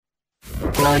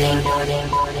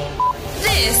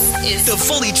This is The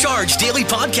Fully Charged Daily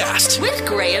Podcast. with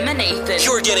Graham and Nathan.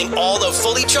 You're getting all the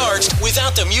Fully Charged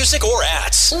without the music or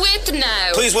ads. With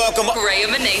now. Please welcome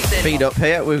Graham and Nathan. Feed up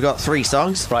here. We've got 3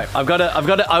 songs. Right, I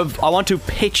want to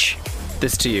pitch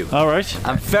this to you. All right.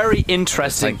 I'm very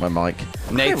interesting. Take my mic.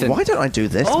 Nathan. Why don't I do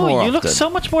this more Oh, you often? look so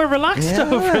much more relaxed Yeah.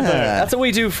 over there. That's what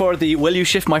we do for the Will You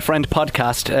Shift My Friend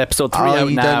podcast, episode 3 Oh, out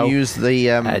you now. don't use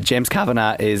the James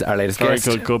Kavanagh is our latest Very guest.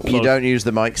 good plug. you don't use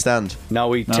the mic stand. Now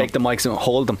we take the mics and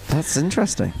hold them. That's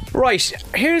interesting. Right,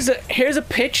 here's a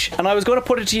pitch, and I was going to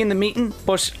put it to you in the meeting,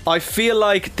 but I feel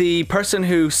like the person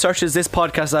who searches this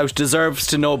podcast out deserves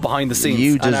to know behind the scenes.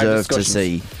 You and our deserve to discussions.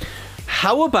 see.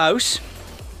 How about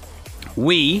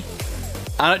we?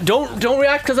 And don't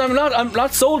react because I'm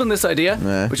not sold on this idea.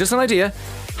 Nah. It's just an idea.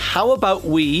 How about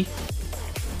we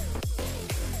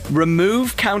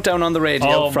remove Countdown on the radio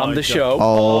Oh from my the God. show?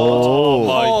 Oh,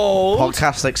 Hold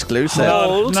podcast exclusive.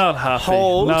 Hold. Not happy.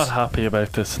 Hold. Not happy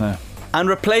about this now. And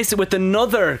replace it with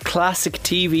another classic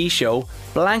TV show,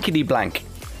 Blankety Blank.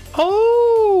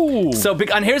 Oh. So,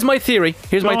 and here's my theory.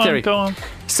 Here's my theory. Go on.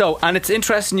 So, and it's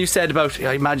interesting you said about,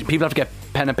 I imagine people have to get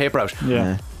pen and paper out.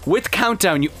 Yeah. With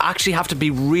Countdown, you actually have to be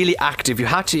really active. You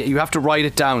have to write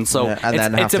it down. So Yeah, and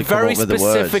then have it's a to come very up with the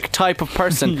specific words. type of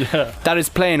person Yeah. that is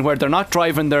playing where they're not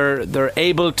driving. They're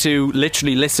able to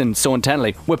literally listen so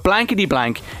intently. With Blankety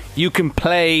Blank, you can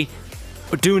play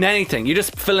doing anything. You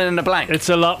just fill in a blank. It's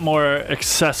a lot more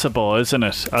accessible, isn't it?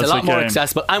 It's a lot more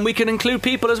accessible, and we can include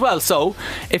people as well. So,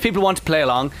 if people want to play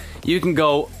along, you can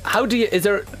go. How do you? Is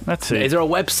there? Let's see. Is there a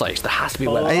website? There has to be a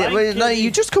Oh, website. Well, no, you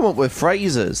just come up with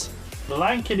phrases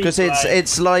because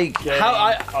it's like How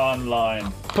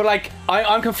online. But like,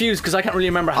 I'm confused because I can't really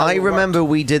remember how. I it worked. remember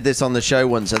we did this on the show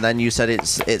once, and then you said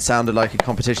it sounded like a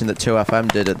competition that 2FM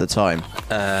did at the time,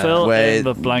 Fill where in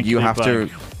the blankety you have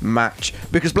blank. to match,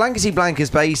 because blankety blank is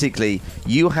basically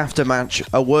you have to match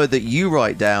a word that you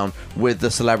write down with the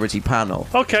celebrity panel.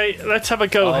 Okay, let's have a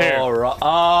go here. Oh, right.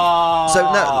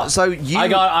 Oh. So you I've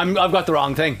got the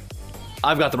wrong thing.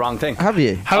 I've got the wrong thing. have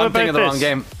you? How I'm about thinking this? the wrong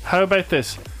game. How about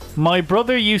this? My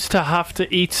brother used to have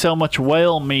to eat so much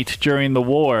whale meat during the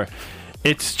war.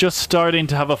 It's just starting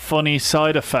to have a funny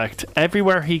side effect.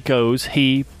 Everywhere he goes,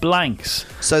 he blanks.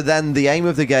 So then the aim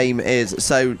of the game is,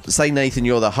 so say Nathan,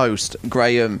 you're the host,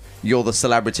 Graham, you're the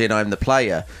celebrity and I'm the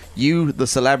player. You, the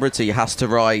celebrity, has to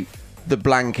write the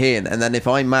blank in, and then if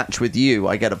I match with you,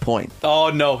 I get a point. Oh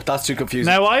no, that's too confusing.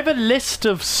 Now, I have a list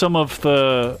of some of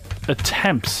the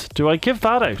attempts. Do I give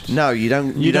that out? No, you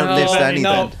don't list anything.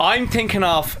 No, I'm thinking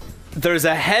of there's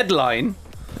a headline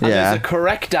and Yeah. there's a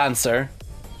correct answer,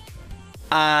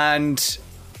 and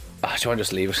do you want to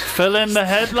just leave it? Fill in the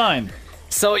headline.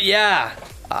 So yeah,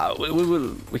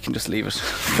 we can just leave it.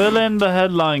 Fill in the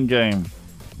headline game.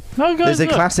 No, guys, There's a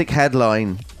look. classic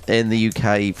headline in the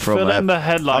UK from Fill in the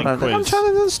headline I'm quiz.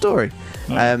 telling the story.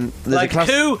 There's Like a class-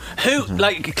 who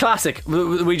like classic.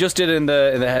 We just did it in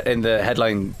the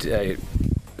headline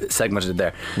segmented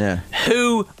there. Yeah.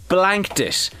 Who blanked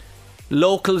it?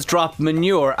 Locals drop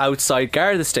manure outside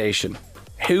Garda station.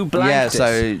 Who blanked Yeah, it?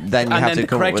 so then you and have then to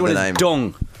come the up correct with one the is name.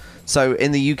 dung. So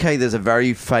in the UK, there's a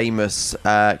very famous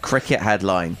cricket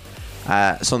headline,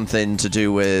 something to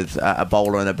do with a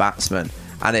bowler and a batsman,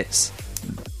 and it's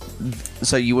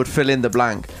so you would fill in the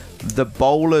blank. The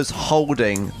bowler's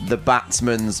holding the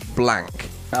batsman's blank,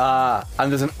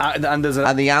 And there's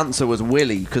and the answer was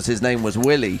Willie because his name was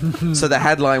Willie. So the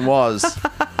headline was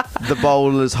the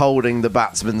bowler's holding the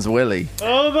batsman's Willie.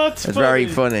 Oh, that's It's very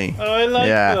funny. Oh, I like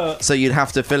yeah. that. So you'd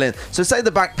have to fill in. So say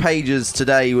the back pages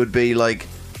today would be like.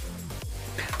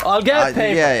 I'll get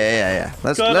paper. Yeah.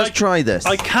 Let's God, try this.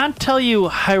 I can't tell you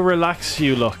how relaxed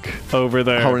you look over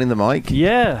there. Holding the mic.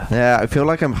 Yeah. Yeah, I feel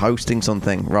like I'm hosting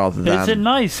something rather than. Is it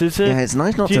nice? Is it? Yeah, it's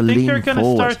nice not Do you to think lean you're gonna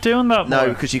forward. start doing that No, more?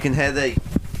 because you can hear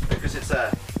because it's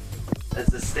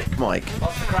the stick mic.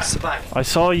 What's the crack back? I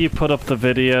saw you put up the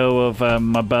video of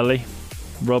my belly,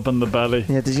 rubbing the belly.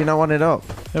 Yeah, did you not want it up?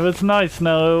 It was nice.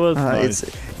 No, it was nice.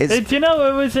 It's You know,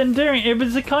 it was endearing. It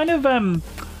was a kind of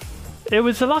It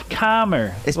was a lot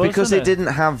calmer. it's wasn't because it didn't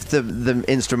have the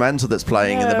instrumental that's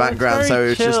playing in Yeah, the it was background, so very it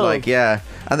was just chill. like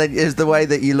and then it's the way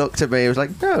that you looked at me. It was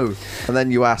like no, and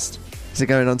then you asked, "Is it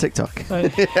going on TikTok?"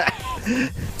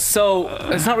 So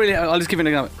it's not really. I'll just give you an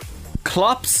example.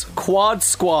 Klopp's quad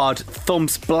squad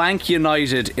thumps Blank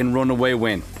United in runaway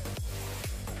win.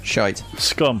 Shite.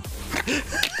 Scum.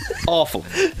 Awful.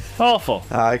 Awful.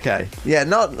 Okay. Yeah,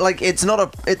 not like it's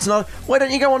not. Why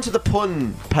don't you go onto the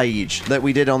pun page that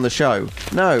we did on the show?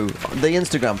 No, the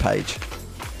Instagram page.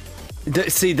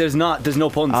 See, there's no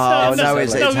puns. Oh, no,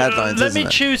 it's headlines, Let isn't me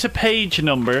it? choose a page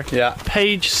number. Yeah.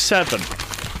 Page 7.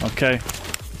 Okay.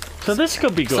 So this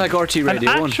could be good. like RT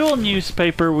Radio An 1. actual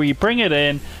newspaper, we bring it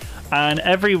in, and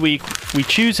every week we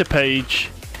choose a page.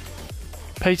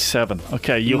 Page 7.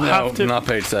 Okay, you have to. not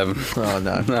page 7. Oh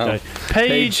no. No. Okay.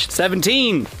 Page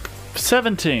 17.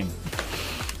 17.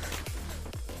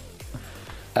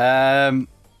 Um,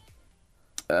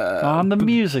 On the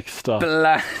music stuff.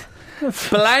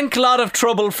 blank lot of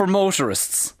trouble for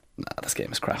motorists. Nah, this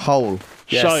game is crap. Hole.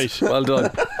 Yes. Shite. Well done.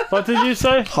 What did you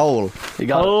say? Hole. You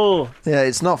got it. Oh. Yeah,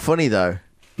 it's not funny though.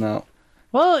 No.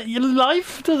 Well, your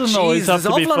life doesn't always have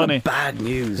there's to be an awful lot funny. of bad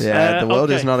news. Yeah, the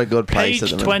world is okay. not a good place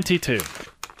Page at the moment. 22.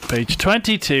 Page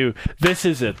 22. This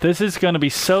is it. This is going to be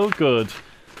so good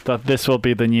that this will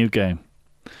be the new game.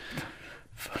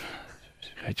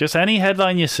 Okay, just any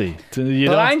headline you see. You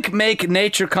don't, Blank make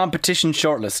nature competition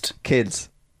shortlist. Kids.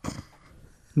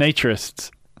 naturists.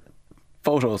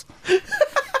 Photos.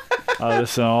 Oh,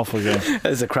 this is an awful game.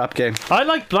 It's a crap game. I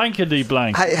like blankety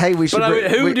blank. Hey, we should.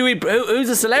 But who's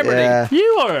a celebrity? Yeah, You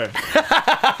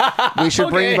are. we should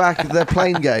bring back the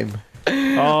plane game. Oh,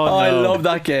 no. I love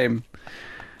that game.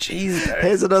 Jesus.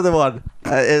 Here's another one.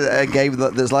 A game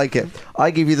that's like it.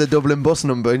 I give you the Dublin bus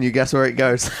number and you guess where it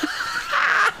goes.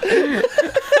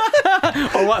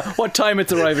 Or what time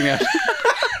it's arriving at.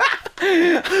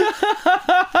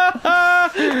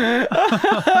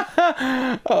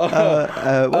 What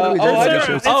are we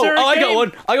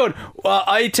doing? I got one.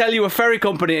 I tell you a ferry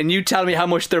company and you tell me how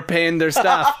much they're paying their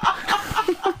staff.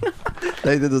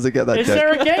 Nathan doesn't get that Is joke.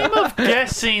 there a game of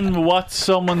guessing what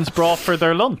someone's brought for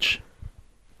their lunch?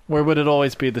 Where would it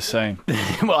always be the same?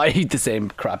 Well, I eat the same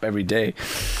crap every day.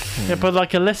 Yeah, but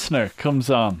like a listener comes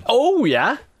on. Oh,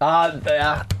 yeah? What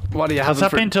do you have? Has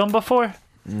that been done before?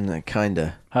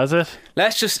 Kinda. Has it?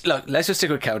 Let's just stick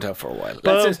with countdown for a while.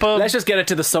 But- Let's just get it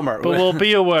to the summer. But we'll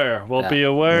be aware. We'll be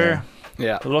aware.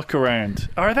 Yeah. Look around.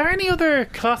 Are there any other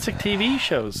classic TV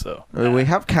shows, though? We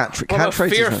have cat What about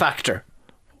traitors. Fear Factor?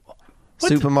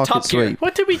 Supermarket Top Gear? Sweep.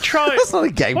 What did we try? That's not a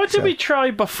game What show. did we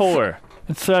try before?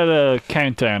 Instead of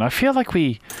countdown. I feel like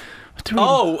we... what do we-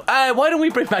 Why don't we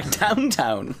bring back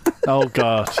Downtown? Oh,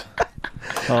 God.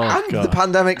 Oh, And God. the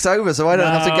pandemic's over, so I don't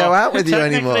have to go out with you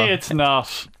anymore. Technically, it's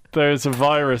not. There's a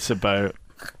virus about.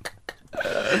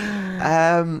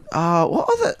 What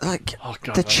other Oh,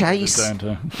 God, the that chase? is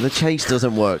downtown. The chase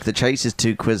doesn't work. The chase is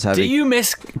too quiz heavy. Do you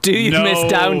miss No,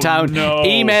 Downtown? no.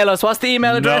 Email us. What's the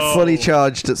email address? No. Fully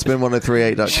charged at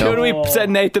spin1038.com. Should we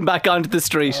send Nathan back onto the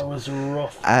street? That was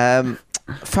rough.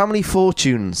 Family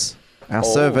Fortunes. Our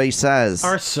survey says.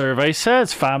 Our survey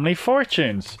says family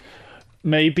fortunes.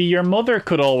 Maybe your mother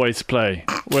could always play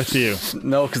with you.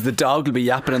 No, because the dog will be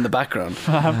yapping in the background.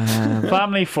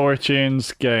 Family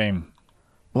fortunes game.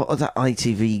 What other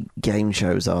ITV game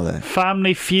shows are there?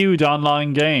 Family Feud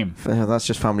online game. That's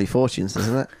just Family Fortunes,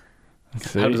 isn't it?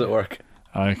 See? How does it work?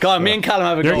 Okay. Go on, me and Callum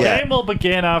have a Your go. game will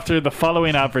begin after the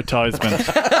following advertisement.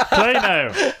 Play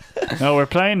now. No, we're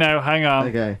playing now. Hang on.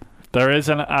 Okay. There is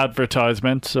an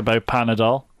advertisement about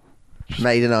Panadol.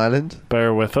 Made in Ireland.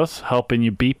 Bear with us, helping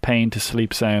you beat pain to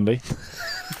sleep soundly.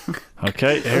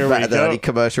 Okay, here we Better than any go.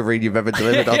 commercial read you've ever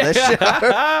delivered on this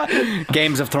show.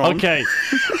 Games of Thrones. Okay,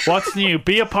 what's new?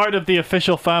 Be a part of the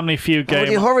official Family Feud Will you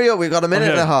game. hurry up? We've got a minute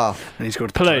Okay. and a half. I need to go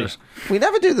to the Play. toilet. We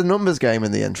never do the numbers game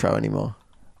in the intro anymore.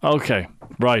 Okay,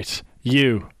 right.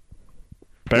 You.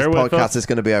 Bear This with podcast us. is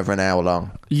going to be over an hour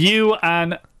long. You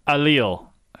and Alil.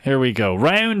 Here we go.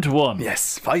 Round one.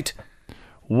 Yes, fight.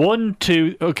 1,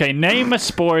 2. Okay, name a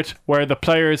sport where the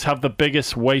players have the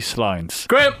biggest waistlines.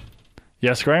 Graham.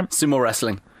 Yes, Graham? Sumo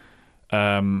wrestling.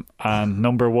 And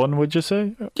number 1, would you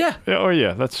say? Yeah.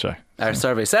 Yeah, let's check. Our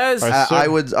survey says. I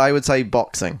would say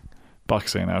boxing.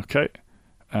 Boxing, okay.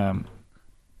 Hang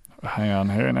on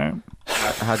here now.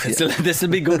 How do you- This will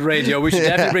be good radio. We should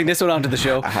definitely bring this one onto the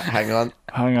show. hang on.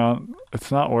 Hang on.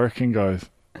 It's not working, guys.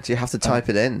 Do you have to type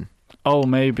it in? Oh,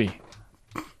 maybe.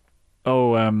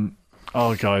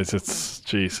 Oh, guys, it's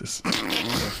Jesus.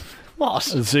 What?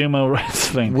 Sumo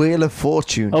wrestling. Wheel of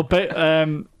Fortune. Oh,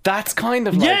 That's kind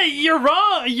of like. yeah, you're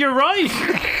wrong. You're right.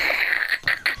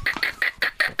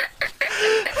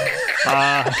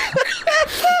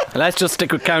 Let's just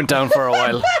stick with countdown for a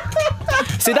while.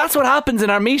 See, that's what happens in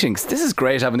our meetings. This is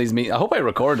great having these meetings. I hope I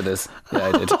recorded this. Yeah,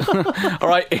 I did. All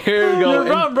right, here we go. You're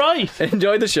wrong, right.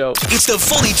 Enjoy the show. It's the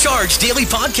Fully Charged Daily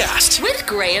Podcast. With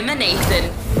Graham and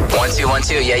Nathan. 1 2 1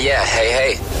 2. Yeah.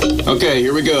 Hey. Okay,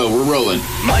 here we go. We're rolling.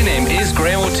 My name is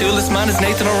Graham O'Toole. This man is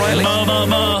Nathan O'Reilly.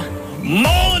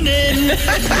 Morning!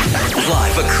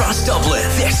 Live across Dublin,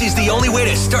 this is the only way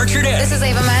to start your day. This is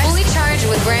Ava Max. Fully charged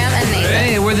with Graham and Nathan.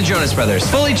 Hey, we're the Jonas Brothers.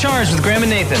 Fully charged with Graham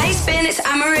and Nathan. Hey Spin, it's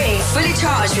Anne-Marie. Fully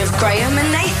charged with Graham and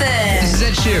Nathan. This is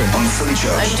Ed Sheeran. I'm fully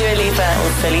charged. I'm Dua Lipa.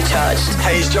 Fully charged.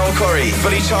 Hey, it's John Corrie,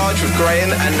 fully charged with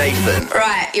Graham and Nathan.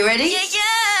 Right, you ready?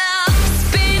 Yeah.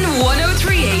 Spin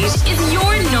 1038 is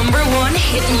your number one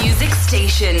hit music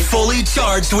station. Fully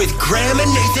charged with Graham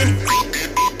and Nathan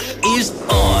is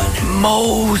on.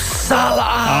 Mo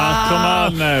Salah. Come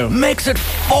on now. Makes it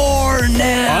 4-0.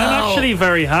 I'm actually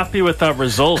very happy with that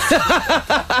result.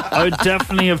 I would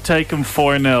definitely have taken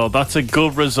 4-0. That's a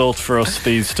good result for us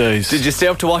these days. Did you stay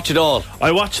up to watch it all?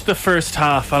 I watched the first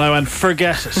half and I went,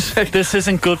 forget it. This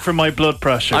isn't good for my blood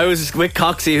pressure. I was with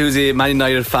Coxie, who's a Man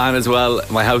United fan as well,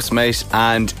 my housemate,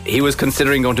 and he was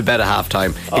considering going to bed at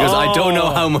halftime. He goes, I don't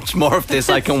know how much more of this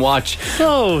I can watch.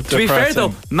 So To be fair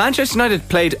depressing. though, Manchester United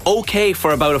played okay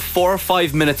for about a 4 or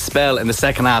 5 minute spell in the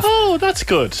second half. Oh, that's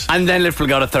good. And then Liverpool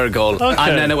got a third goal. Okay.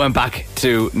 And then it went back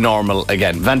to normal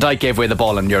again. Van Dijk gave away the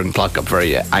ball and Jurgen Klopp got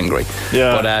very angry.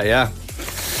 Yeah. But yeah.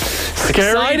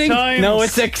 Scary Exciting. times. No,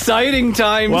 it's exciting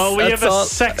times. Well, we That's have a all.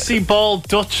 sexy bald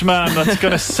Dutchman that's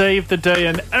going to save the day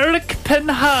in Erik ten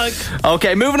Hag.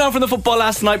 Okay, moving on from the football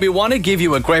last night, we want to give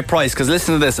you a great price because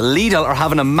listen to this. Lidl are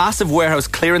having a massive warehouse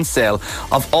clearance sale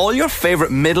of all your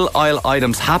favourite middle aisle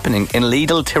items happening in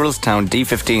Lidl Tyrrellstown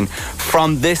D15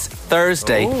 from this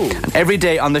Thursday. And every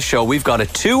day on the show, we've got a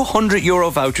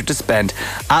 €200 voucher to spend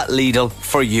at Lidl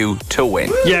for you to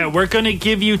win. Yeah, we're going to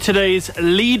give you today's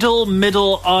Lidl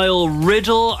middle aisle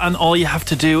riddle, and all you have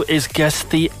to do is guess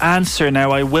the answer.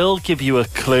 Now, I will give you a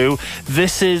clue.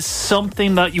 This is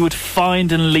something that you would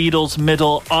find in Lidl's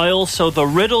middle aisle. So the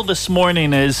riddle this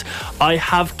morning is, I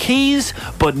have keys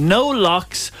but no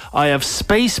locks. I have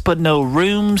space but no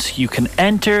rooms. You can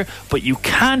enter but you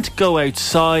can't go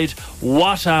outside.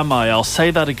 What am I? I'll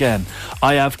say that again.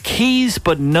 I have keys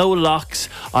but no locks.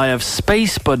 I have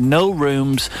space but no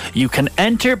rooms. You can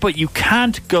enter but you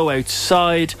can't go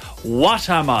outside. What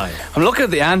am I? I'm looking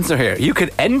at the answer here. You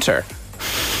could enter.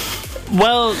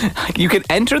 Well, You could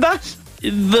enter that?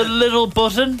 the little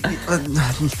button.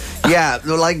 Yeah,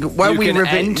 like when You we can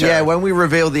enter. when we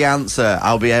reveal the answer,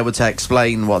 I'll be able to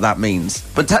explain what that means.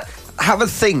 But have a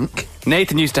think.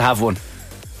 Nathan used to have one.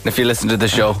 If you listen to the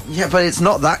show. Yeah, but it's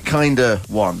not that kind of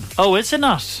one. Oh, is it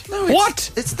not? No,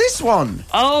 what? It's this one.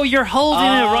 Oh, you're holding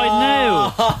it right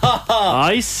now.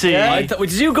 I see.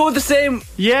 Did you go with the same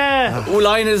Yeah.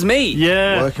 line as me?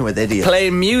 Yeah. Working with idiots.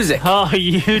 Playing music. Oh,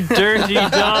 you dirty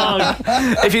dog.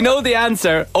 If you know the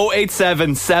answer,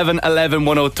 087 711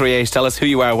 1038. Tell us who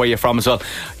you are, where you're from as well.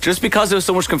 Just because there was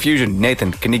so much confusion,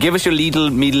 Nathan, can you give us your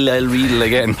Lidl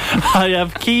again? I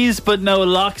have keys but no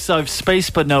locks. I have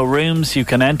space but no rooms. You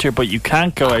can enter but you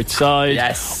can't go outside.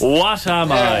 Yes. What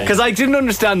am I? Because I didn't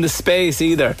understand the space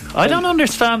either. I don't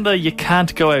understand that you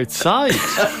can't go outside.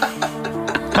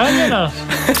 Can you not?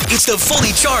 It's the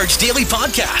Fully Charged Daily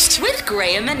Podcast. With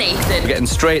Graham and Nathan. Getting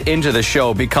straight into the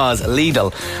show because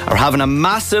Lidl are having a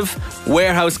massive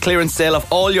warehouse clearance sale of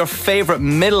all your favourite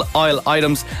middle aisle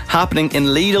items happening in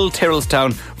Lidl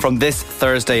Tyrrellstown from this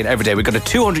Thursday and every day. We've got a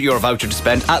 €200 voucher to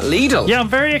spend at Lidl. Yeah, I'm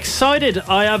very excited.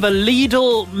 I have a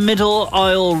Lidl middle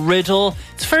aisle riddle.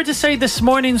 It's fair to say this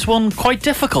morning's one quite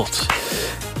difficult.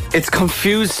 It's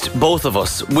confused both of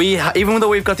us. Even though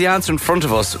we've got the answer in front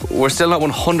of us, we're still not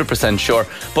 100% sure.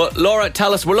 But Laura,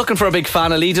 tell us, we're looking for a big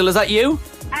fan of Lidl. Is that you?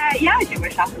 Yeah, I do my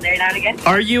shopping there now and again.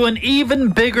 Are you an even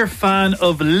bigger fan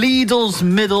of Lidl's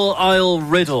middle aisle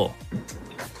riddle?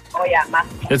 Oh yeah,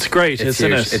 massive. It's great,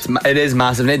 isn't huge. it? It is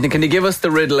massive. Nathan, can you give us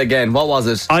the riddle again? What was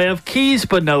it? I have keys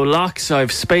but no locks. I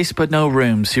have space but no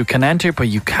rooms. You can enter but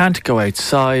you can't go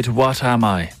outside. What am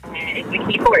I? It's the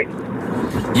keyboard.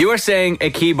 You are saying a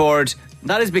keyboard.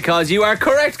 That is because you are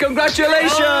correct.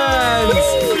 Congratulations!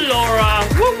 Ooh, Laura.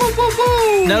 Woo, woo, woo,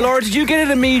 woo. Now, Laura, did you get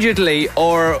it immediately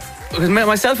or... Because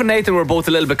myself and Nathan were both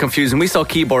a little bit confused. When we saw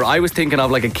keyboard, I was thinking of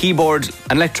like a keyboard,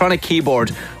 an electronic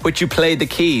keyboard, which you played the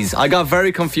keys. I got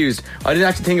very confused. I didn't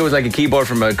actually think it was like a keyboard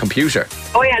from a computer.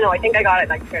 Oh yeah, no, I think I got it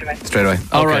like straight away. Straight away.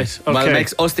 All right, Well, it okay.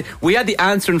 makes us... we had the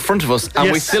answer in front of us and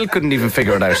we Yes. still couldn't even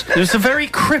figure it out. It was a very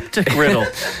cryptic riddle.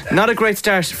 Not a great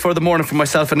start for the morning for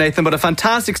myself and Nathan, but a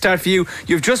fantastic start for you.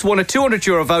 You've just won a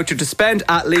 €200 voucher to spend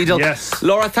at Lidl. Yes.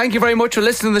 Laura, thank you very much for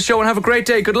listening to the show and have a great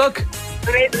day. Good luck.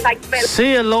 Amazing, thanks, Bill.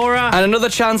 See you, Laura. And another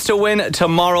chance to win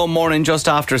tomorrow morning just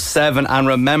after 7. And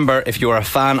remember, if you are a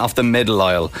fan of the middle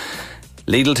aisle,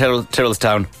 Lidl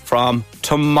Tyrrellstown from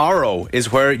tomorrow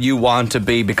is where you want to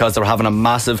be because they're having a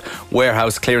massive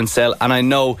warehouse clearance sale. And I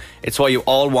know it's what you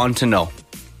all want to know.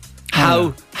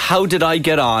 How did I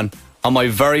get on on my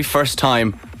very first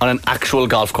time on an actual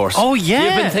golf course. Oh, yeah.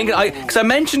 You've been thinking, because I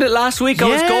mentioned it last week. I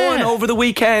was going over the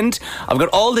weekend. I've got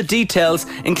all the details,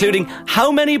 including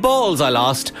how many balls I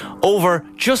lost over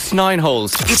just 9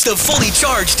 holes. It's the Fully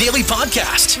Charged Daily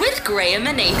Podcast with Graham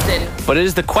and Nathan. But it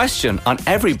is the question on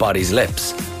everybody's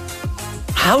lips.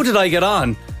 How did I get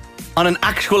on an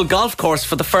actual golf course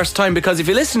for the first time? Because if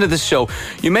you listen to this show,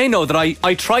 you may know that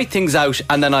I try things out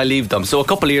and then I leave them. So a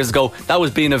couple of years ago, that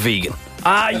was being a vegan.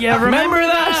 Yeah, remember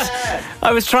that?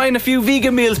 I was trying a few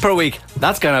vegan meals per week.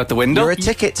 That's gone out the window. You were a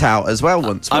ticket tout as well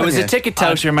once. I was weren't a you? ticket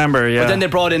tout. Do you remember? Yeah. But then they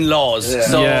brought in laws,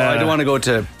 so I don't want to go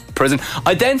to prison.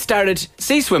 I then started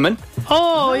sea swimming.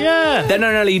 Oh, yeah. Then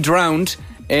I nearly drowned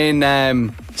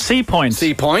in Sea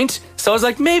Point. So I was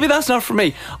like, maybe that's not for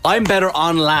me. I'm better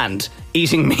on land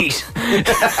eating meat.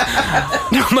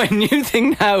 Now my new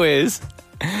thing now is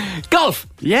golf.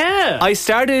 Yeah. I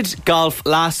started golf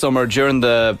last summer during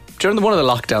one of the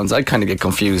lockdowns. I kind of get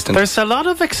confused. And There's a lot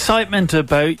of excitement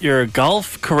about your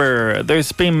golf career.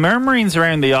 There's been murmurings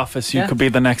around the office you could be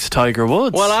the next Tiger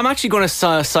Woods. well, I'm actually going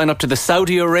to sign up to the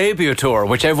Saudi Arabia tour,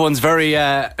 which everyone's very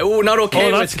not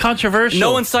okay with. That's controversial.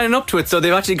 No one's signing up to it, so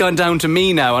they've actually gone down to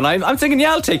me now, and I'm thinking,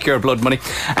 yeah, I'll take your blood money.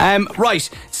 Right,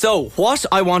 so what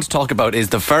I want to talk about is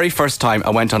the very first time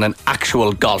I went on an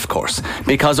actual golf course,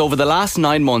 because over the last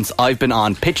 9 months I've been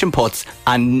on pitch and putts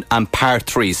and par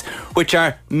 3s, which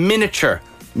are miniature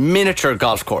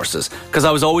golf courses, because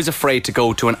I was always afraid to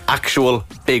go to an actual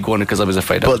big one because I was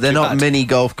afraid. But they're not mini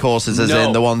golf courses, as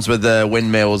in the ones with the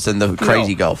windmills and the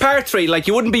crazy golf. Par 3, like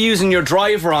you wouldn't be using your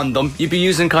driver on them. You'd be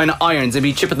using kind of irons and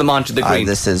be chipping them onto the green.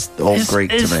 This is all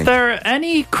Greek to me. Is there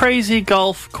any crazy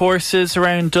golf courses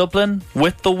around Dublin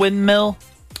with the windmill?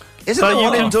 Is it the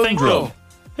one in Dundrum?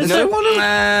 Is there one?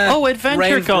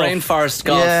 Adventure golf. Rainforest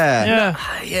golf. Yeah.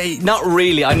 Not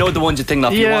really. I know the ones you think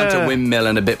of. You want a windmill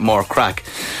and a bit more crack.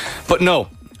 But no.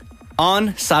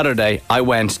 On Saturday, I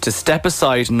went to Step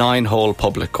Aside 9-hole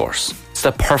public course. It's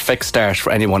the perfect start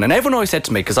for anyone. And everyone always said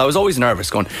to me, because I was always nervous,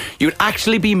 going, you'd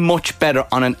actually be much better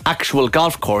on an actual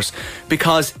golf course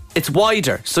because it's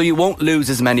wider, so you won't lose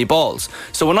as many balls.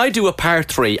 So when I do a par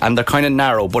 3, and they're kind of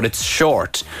narrow, but it's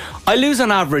short, I lose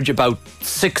on average about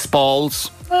 6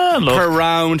 balls per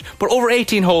round. But over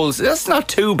 18 holes, that's not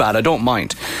too bad. I don't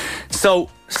mind. So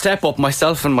Step Up,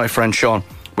 myself and my friend Sean,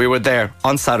 we were there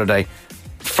on Saturday.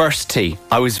 First tee,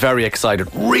 I was very excited.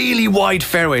 Really wide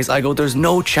fairways. I go, there's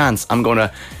no chance I'm going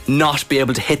to not be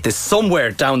able to hit this somewhere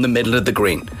down the middle of the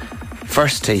green.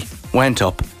 First tee, went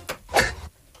up,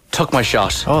 took my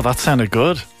shot. Oh, that sounded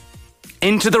good.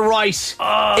 Into the right,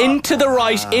 into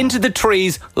the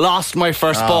trees, lost my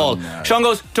first ball. No. Sean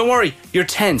goes, don't worry, you're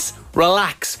tense.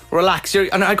 Relax.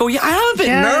 And I go, yeah, I'm a bit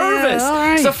nervous.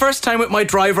 Right. It's the first time with my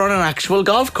driver on an actual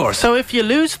golf course. So if you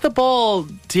lose the ball,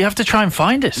 do you have to try and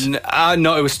find it?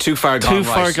 No, it was too far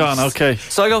gone. Okay.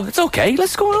 So I go, it's okay,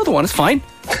 let's go another one, it's fine.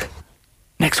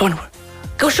 Next one.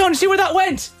 Go, Sean, see where that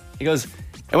went? He goes,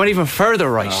 it went even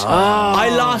further right. I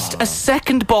lost a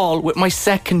second ball with my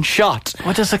second shot.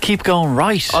 Why does it keep going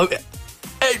right?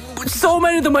 So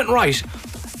many of them went right.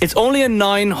 It's only a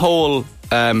 9-hole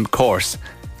course.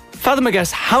 Fathom a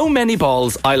guess how many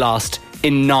balls I lost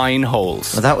in 9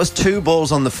 holes. Well, that was 2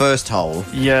 balls on the first hole.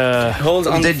 Yeah.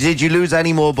 Did you lose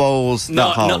any more balls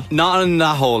that hole? Not on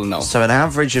that hole, no. So an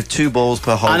average of 2 balls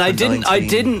per hole. And I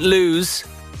didn't lose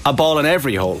a ball in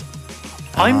every hole.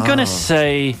 I'm gonna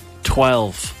say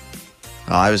 12.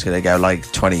 Oh, I was gonna go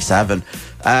like 27.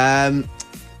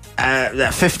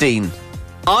 15.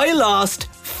 I lost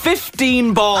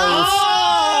 15 balls.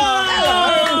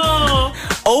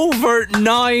 Over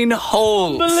 9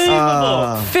 holes.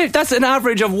 Unbelievable. That's an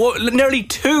average of nearly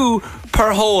 2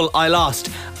 per hole I lost.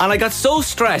 And I got so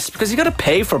stressed because you got to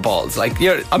pay for balls. Like,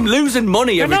 I'm losing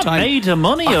money every time. You're not made of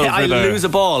money over I there. lose a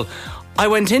ball. I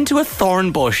went into a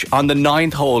thorn bush on the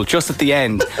 9th hole, just at the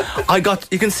end.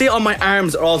 You can see on my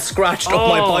arms are all scratched up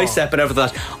my bicep and everything.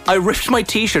 I ripped my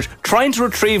t-shirt trying to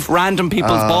retrieve random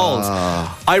people's balls.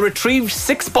 I retrieved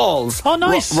 6 balls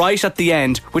right at the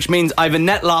end, which means I have a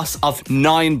net loss of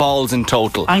 9 balls in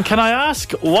total. And can I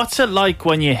ask, what's it like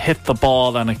when you hit the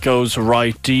ball and it goes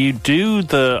right? Do you do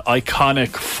the iconic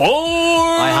 4?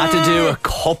 I had to do a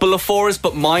couple of 4s,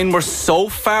 but mine were so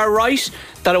far right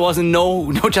that it wasn't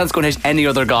no chance going to hit any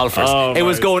other golfers. It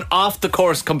was going off the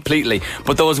course completely.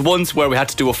 But there was once where we had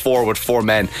to do a 4 with 4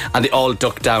 men and they all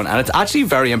ducked down, and it's actually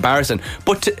very embarrassing.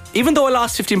 But even though I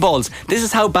lost 15 balls, this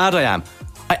is how bad I am.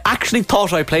 I actually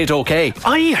thought I played okay.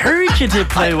 I heard you did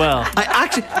play well. I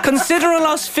actually, consider I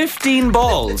lost 15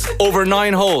 balls over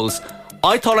 9 holes.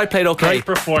 I thought I played okay. Great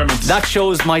performance. That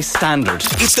shows my standard.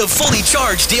 It's the Fully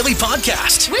Charged Daily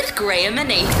Podcast. With Graham and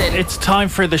Nathan. It's time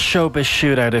for the Showbiz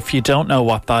Shootout. If you don't know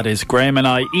what that is, Graham and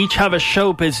I each have a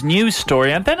Showbiz news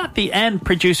story, and then at the end,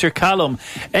 producer Callum,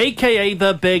 aka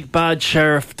the Big Bad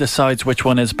Sheriff, decides which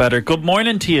one is better. Good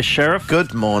morning to you, Sheriff.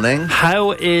 Good morning.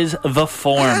 How is the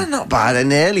form? Not bad. I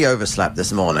nearly overslept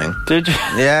this morning. Did you?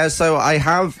 Yeah, so I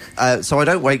have, so I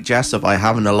don't wake Jess up. I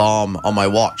have an alarm on my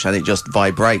watch and it just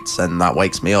vibrates and that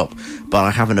wakes me up. But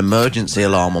I have an emergency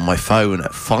alarm on my phone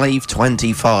at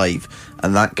 5:25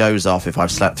 and that goes off if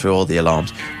I've slept through all the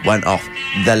alarms. Went off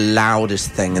the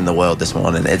loudest thing in the world this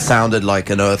morning. It sounded like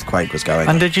an earthquake was going.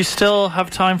 And did you still have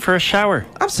time for a shower?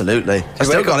 Absolutely. I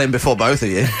still got in before both of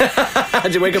you.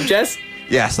 Did you wake up Jess?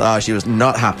 Yes, she was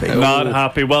not happy. Not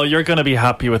happy. Well, you're going to be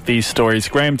happy with these stories.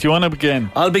 Graham, do you want to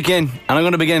begin? I'll begin, and I'm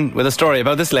going to begin with a story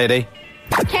about this lady.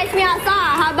 Catch me outside,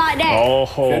 how about that?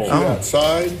 Oh.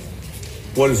 Outside?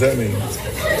 What does that mean?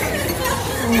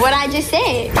 What I just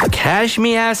said. Cash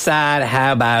me outside,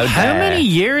 how about How that? many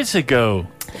years ago?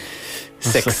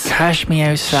 6. So cash me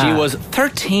outside. She was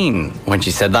 13 when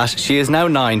she said that. She is now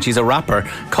 9. She's a rapper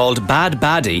called Bad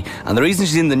Baddie, and the reason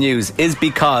she's in the news is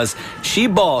because she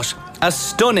bought a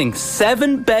stunning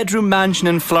 7-bedroom mansion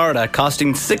in Florida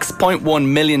costing $6.1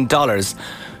 million,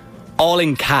 all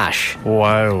in cash.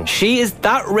 Wow. She is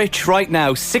that rich right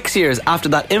now, 6 years after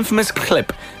that infamous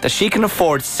clip, that she can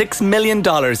afford $6 million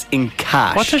in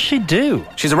cash. What does she do?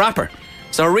 She's a rapper.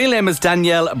 So her real name is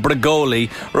Danielle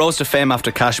Bregoli, rose to fame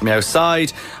after Cash Me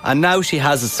Outside, and now she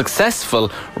has a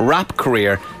successful rap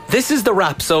career. This is the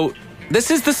rap, so this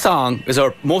is the song, is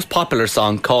her most popular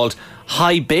song called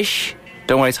Hi Bish.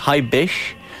 Don't worry, it's Hi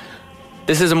Bish.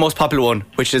 This is the most popular one,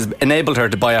 which has enabled her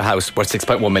to buy a house worth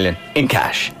 $6.1 million in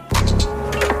cash.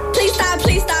 Please stop,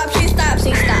 please stop, please stop,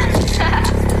 please stop. Stop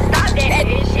that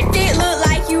bitch. It look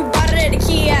like you bought it at the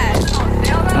kiosk.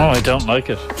 Oh, I don't like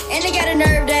it. And they got a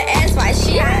nerve to ask why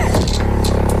she asked.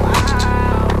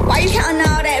 Wow. Why you counting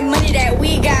all that money that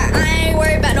we got? I ain't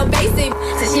worried about no basic.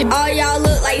 All y'all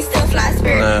look like still fly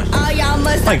spirit. All y'all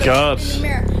must My have God. in the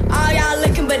mirror. All y'all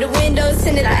looking but the windows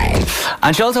in the light.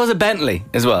 And she also has a Bentley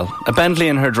as well. A Bentley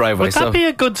in her driveway. Would that be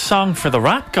a good song for the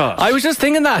rap god? I was just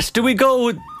thinking that. Do we go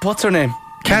with, what's her name?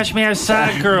 Cash Me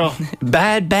Outside, girl.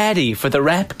 Bad Baddie for the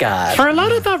rap god. For a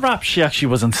lot of that rap, she actually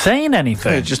wasn't saying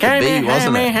anything. Just a beat,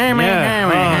 wasn't it?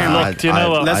 Yeah. Oh, look, do you know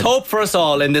what? Let's hope for us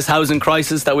all in this housing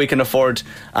crisis that we can afford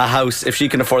a house, if she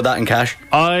can afford that in cash.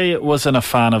 I wasn't a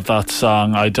fan of that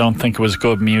song. I don't think it was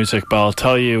good music, but I'll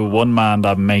tell you one man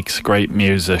that makes great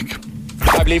music.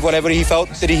 I believe whatever he felt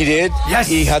that he did, yes,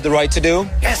 he had the right to do.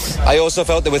 Yes. I also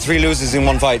felt there were 3 losers in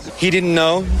one fight. He didn't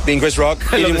know, being Chris Rock.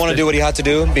 He didn't want to do what he had to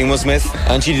do, being Will Smith.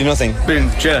 And she did nothing, being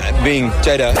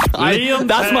Jada.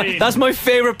 That's my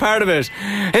favourite part of it.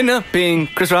 Being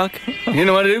Chris Rock. You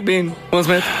know what to do, being Will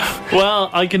Smith. Well,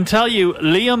 I can tell you,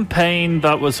 Liam Payne,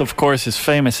 that was, of course, his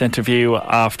famous interview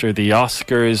after the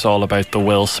Oscars, all about the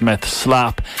Will Smith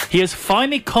slap. He has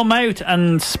finally come out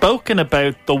and spoken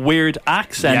about the weird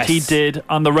accent he did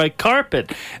on the red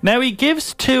carpet. Now, he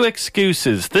gives 2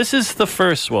 excuses. This is the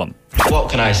first one. What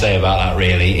can I say about that,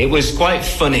 really? It was quite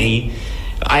funny.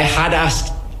 I had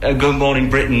asked Good Morning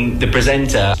Britain, the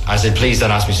presenter, I said, please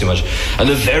don't ask me too much. And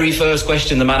the very first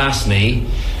question the man asked me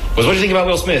was, what do you think about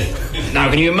Will Smith? Now,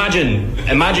 can you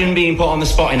imagine being put on the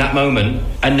spot in that moment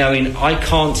and knowing I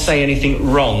can't say anything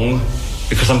wrong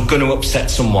because I'm going to upset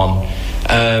someone.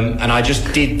 And I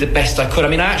just did the best I could. I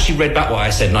mean, I actually read back what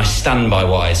I said, and I stand by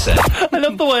what I said. I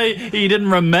love the way he didn't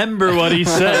remember what he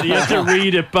said. He had to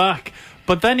read it back.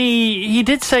 But then he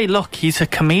did say, look, he's a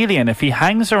chameleon. If he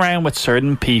hangs around with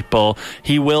certain people,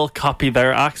 he will copy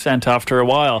their accent after a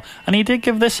while. And he did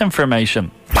give this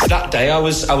information. That day, I'll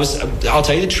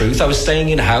tell you the truth, I was staying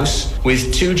in a house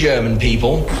with 2 German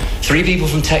people, 3 people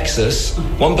from Texas,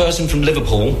 1 person from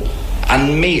Liverpool.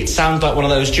 And me, it sounds like one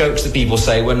of those jokes that people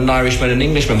say when an Irishman and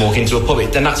Englishman walk into a pub.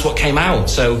 Then that's what came out.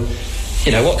 So,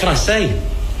 you know, what can I say?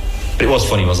 But it was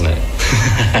funny, wasn't it?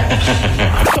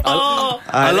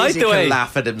 I like the way he can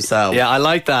laugh at himself. Yeah, I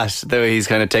like that. The way he's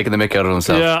kind of taking the mick out of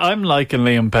himself. Yeah, I'm liking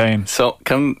Liam Payne. So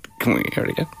can we hear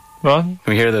it again? What? Can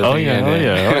we hear the? Oh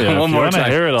yeah. One more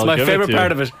time. Hear it, it's my favourite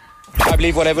part of it. I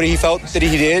believe whatever he felt that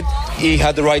he did, he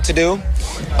had the right to do.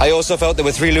 I also felt there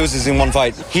were 3 losers in one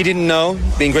fight. He didn't know,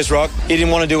 being Chris Rock. He didn't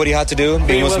want to do what he had to do,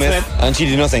 being Will Smith. And she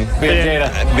did nothing,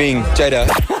 being Jada.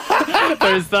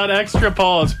 There's that extra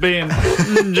pause being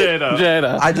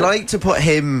Jada. I'd like to put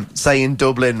him, say, in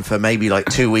Dublin for maybe like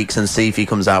 2 weeks and see if he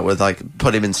comes out with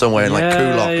put him in somewhere in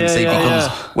Coolock and see if he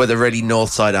comes with a really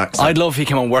north side accent. I'd love if he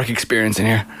came on work experience in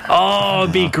here. Oh,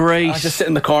 it'd be great. I'd just sit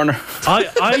in the corner.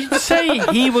 I'd say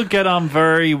he would get on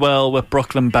very well with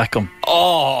Brooklyn Beckham.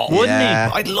 Oh, wouldn't he?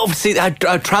 I'd love to see that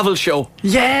a travel show.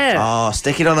 Yeah. Oh,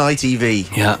 stick it on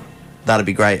ITV. Yeah. That'd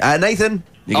be great. Nathan,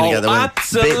 you're going to get the win.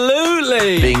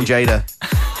 Absolutely. Being Jada.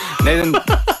 Nathan,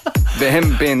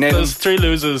 him being Nathan. There's 3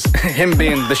 losers. Him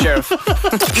being the sheriff.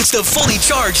 It's the Fully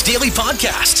Charged Daily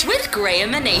Podcast. With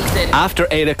Graham and Nathan. After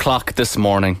 8 o'clock this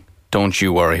morning, don't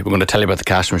you worry, we're going to tell you about the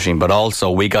cash machine, but also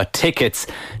we got tickets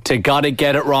to Gotta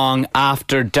Get It Wrong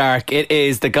After Dark. It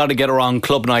is the Gotta Get It Wrong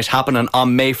Club Night happening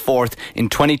on May 4th in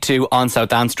 22 on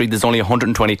South Ann Street. There's only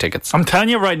 120 tickets. I'm telling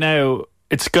you right now,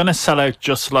 it's going to sell out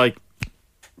just like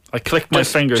I clicked my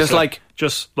fingers. Just like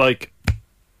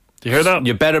do you hear that?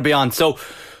 You better be on. So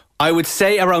I would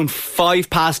say around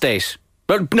 8:05.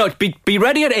 But no, be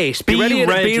ready at 8. Be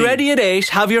ready at 8.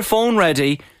 Have your phone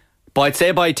ready. But I'd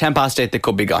say by 8:10 they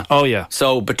could be gone. Oh yeah.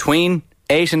 So between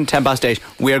 8 and 8:10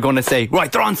 we are going to say,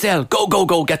 right, they're on sale.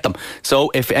 Go, get them.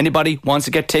 So if anybody wants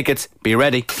to get tickets, be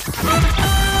ready.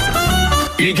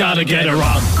 You gotta get it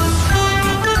wrong.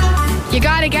 You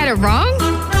gotta get it wrong?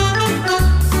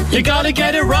 You gotta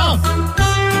get it wrong.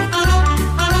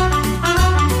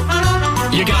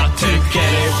 You got to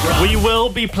get it wrong. We will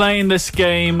be playing this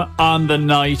game on the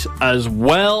night as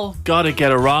well. Gotta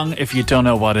get it wrong. If you don't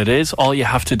know what it is, all you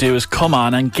have to do is come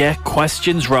on and get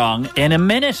questions wrong in a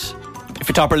minute. If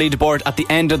you top our leaderboard at the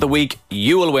end of the week,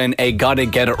 you will win a Gotta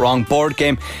Get It Wrong board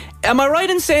game. Am I right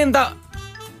in saying that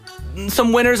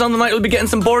some winners on the night will be getting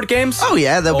some board games? Oh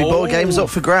yeah, there'll be board games up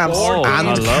for grabs.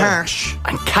 And cash.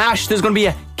 And cash. There's going to be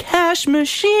a cash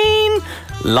machine.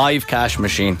 Live cash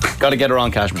machine. Gotta Get It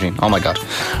Wrong cash machine. Oh my God.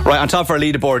 Right, on top of our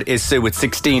leaderboard is Sue with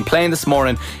 16. Playing this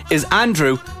morning is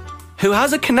Andrew, who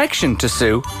has a connection to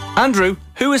Sue. Andrew,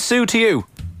 who is Sue to you?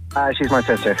 She's my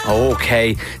sister.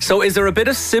 Okay. So is there a bit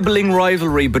of sibling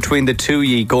rivalry between the two of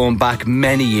you going back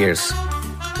many years?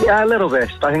 Yeah, a little bit.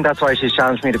 I think that's why she's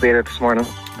challenged me to beat her this morning.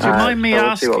 Do you mind me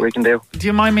asking? asking? See what we can do. Do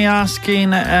you mind me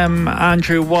asking,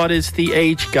 Andrew, what is the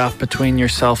age gap between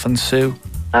yourself and Sue?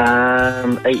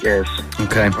 8 years.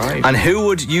 Okay. Right. And who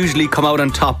would usually come out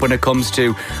on top when it comes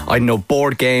to, I don't know,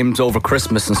 board games over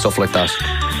Christmas and stuff like that?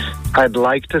 I'd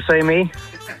like to say me.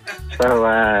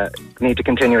 So, need to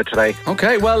continue it today.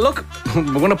 Okay, well, look, we're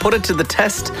going to put it to the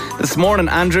test this morning,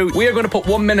 Andrew. We are going to put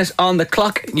 1 minute on the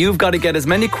clock. You've got to get as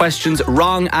many questions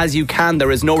wrong as you can.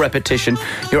 There is no repetition.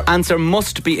 Your answer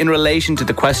must be in relation to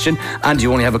the question, and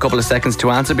you only have a couple of seconds to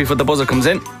answer before the buzzer comes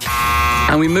in.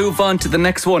 And we move on to the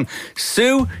next one.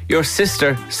 Sue, your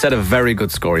sister, set a very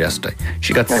good score yesterday.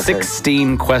 She got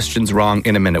 16 questions wrong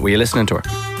in a minute. Were you listening to her?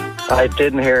 I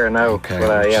didn't hear her, no. Okay.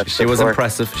 But, yeah, she was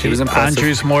impressive. She was impressive.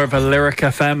 Andrew's more of a Lyric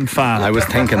FM fan. I was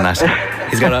thinking that.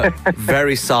 He's got a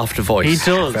very soft voice. He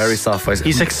does. Very soft voice.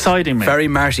 He's exciting me. Very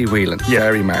Marty Whelan. Yeah.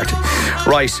 Very Marty.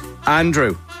 Right,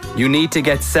 Andrew, you need to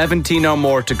get 17 or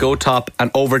more to go top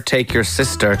and overtake your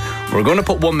sister. We're going to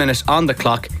put 1 minute on the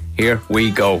clock. Here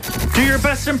we go. Do your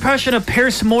best impression of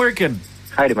Pierce Morgan.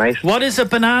 Howdy, mate. What is a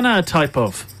banana a type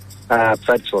of?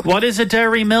 Vegetable. What is a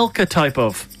dairy milk a type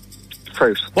of?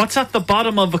 Fruit. What's at the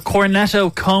bottom of a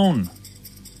cornetto cone?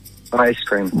 Ice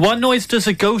cream. What noise does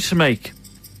a goat make?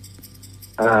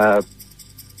 Name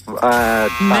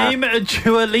a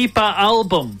Dua Lipa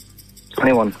album.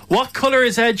 21. What colour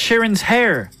is Ed Sheeran's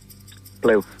hair?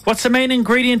 Blue. What's the main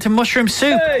ingredient in mushroom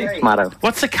soup? Tomato.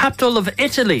 What's the capital of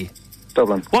Italy?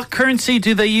 Dublin. What currency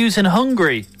do they use in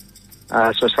Hungary?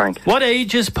 Swiss franc. What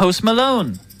age is Post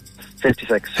Malone?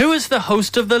 56. Who is the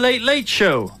host of The Late Late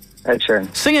Show? Ed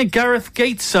Sheeran. Sing a Gareth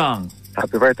Gates song.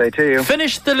 Happy birthday to you.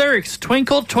 Finish the lyrics.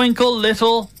 Twinkle, twinkle,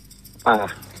 little.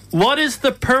 What is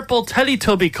the purple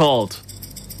Teletubby called?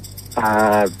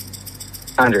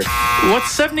 Andrew.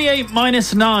 What's 78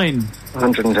 minus 9?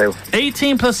 102.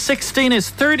 18 plus 16 is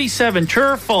 37. True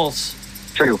or false?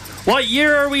 True. What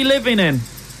year are we living in?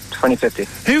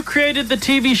 2050. Who created the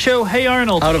TV show Hey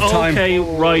Arnold? Out of time. Okay,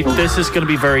 right. This is going to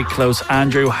be very close.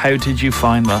 Andrew, how did you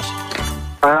find that?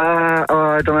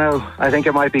 I don't know. I think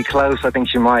it might be close. I think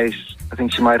she might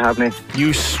have me.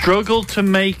 You struggled to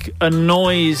make a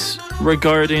noise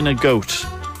regarding a goat.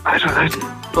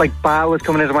 Like, ba was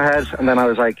coming into my head, and then I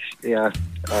was like, yeah.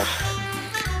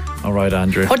 All right,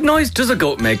 Andrew. What noise does a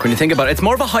goat make when you think about it? It's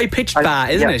more of a high-pitched ba,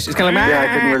 isn't it? It's kind of like... Yeah,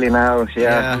 I didn't really know.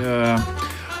 Yeah.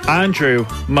 Andrew,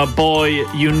 my boy,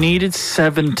 you needed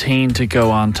 17 to go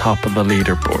on top of the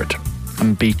leaderboard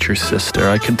and beat your sister.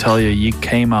 I can tell you, you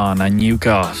came on and you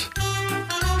got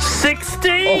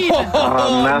 16!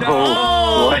 Oh, no.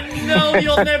 Oh, no,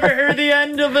 you'll never hear the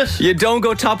end of it. You don't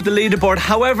go top of the leaderboard.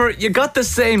 However, you got the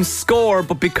same score,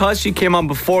 but because she came on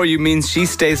before you means she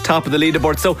stays top of the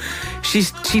leaderboard. So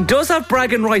she does have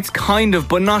bragging rights, kind of,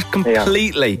 but not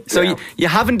completely. Yeah. So you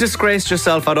haven't disgraced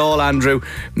yourself at all, Andrew.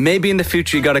 Maybe in the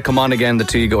future you got to come on again, the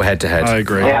two you go head to head. I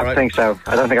agree. Yeah, I think so.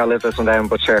 I don't think I'll live this one down,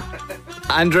 but sure.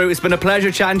 Andrew, it's been a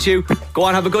pleasure chatting to you. Go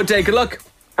on, have a good day. Good luck.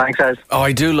 Thanks, guys. Oh,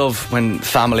 I do love when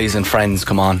families and friends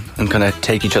come on and kind of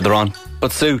take each other on.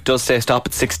 But Sue does say stop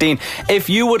at 16. If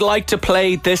you would like to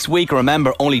play this week,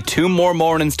 remember, only 2 more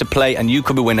mornings to play and you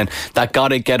could be winning that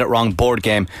Gotta Get It Wrong board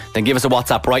game. Then give us a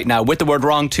WhatsApp right now with the word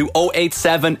wrong to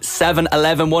 087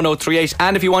 711 1038.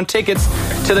 And if you want tickets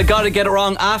to the Gotta Get It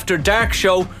Wrong After Dark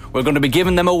show, we're going to be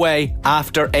giving them away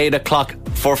after 8 o'clock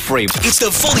for free. It's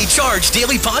the Fully Charged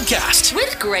Daily Podcast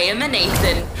with Graham and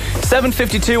Nathan.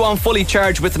 7:52 on Fully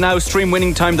Charged with the Now stream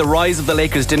winning time, the rise of the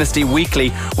Lakers dynasty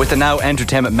weekly with the Now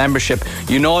Entertainment membership.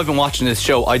 You know I've been watching this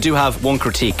show. I do have one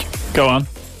critique. Go on.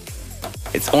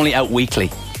 It's only out weekly.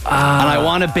 And I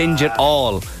want to binge it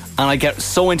all. And I get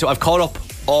so into it. I've caught up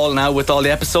all now with all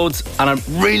the episodes, and it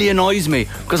really annoys me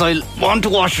because I want to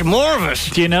watch more of it.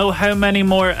 Do you know how many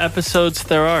more episodes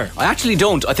there are? I actually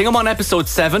don't. I think I'm on episode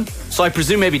 7, so I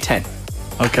presume maybe 10.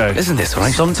 Okay. Isn't this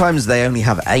right? Sometimes they only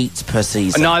have 8 per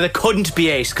season. No, there couldn't be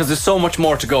 8 because there's so much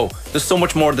more to go. There's so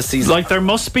much more of the season. Like, there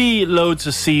must be loads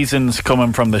of seasons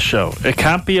coming from the show. It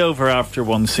can't be over after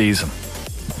one season.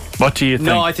 What do you think?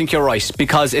 No, I think you're right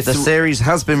because it's the series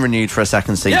has been renewed for a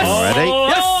second season already.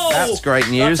 Yes! That's great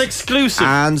news. That's exclusive.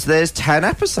 And there's 10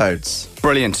 episodes.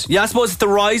 Brilliant. Yeah, I suppose it's the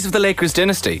rise of the Lakers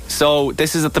dynasty. So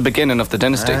this is at the beginning of the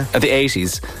dynasty, at the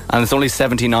 80s. And it's only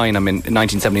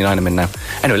 1979 I'm in now.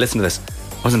 Anyway, listen to this.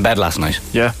 I was in bed last night.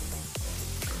 Yeah.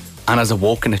 And I was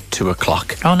awoken at 2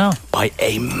 o'clock. Oh, no. By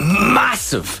a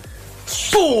massive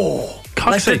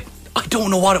Coxie. I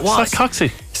don't know what it was. It's like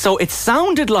Coxie. So it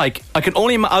sounded like,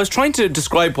 I was trying to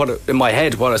describe in my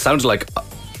head what it sounded like.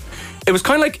 It was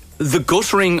kind of like the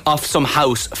guttering of some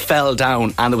house fell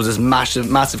down and there was this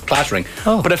massive clattering.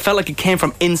 Oh. But it felt like it came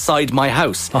from inside my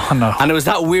house. Oh, no. And it was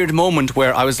that weird moment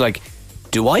where I was like,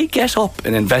 do I get up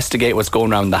and investigate what's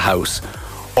going around the house?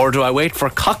 Or do I wait for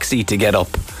Coxie to get up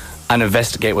and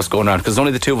investigate what's going on? Because there's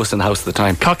only the two of us in the house at the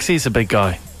time. Coxie's a big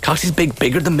guy. Coxie's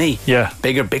bigger than me. Yeah.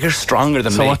 Bigger, stronger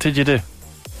than me. So what did you do?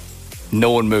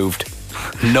 No one moved.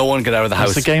 No one got out of the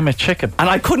house. It's a game of chicken. And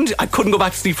I couldn't go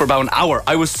back to sleep for about an hour.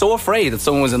 I was so afraid that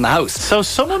someone was in the house. So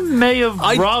someone may have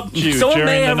robbed you during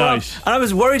the night. And I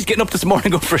was worried getting up this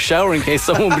morning, going for a shower in case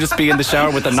someone would just be in the shower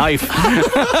with a knife.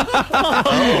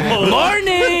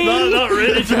 Morning! Not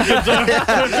really.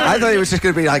 I thought it was just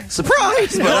going to be like,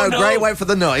 surprise! But no, Gray went for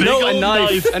the knife. No, a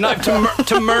knife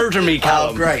to murder me,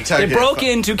 Callum. Oh, great. Okay. They broke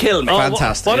in to kill me.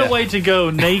 Fantastic. What a way to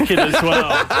go, naked as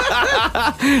well.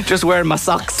 Just wearing my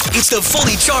socks. It's the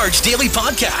Fully Charged Daily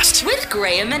Podcast with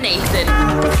Graham and Nathan.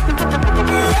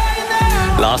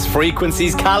 Lost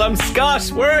frequencies, Callum Scott.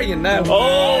 Where are you now?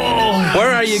 Oh,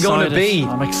 where are you going to be?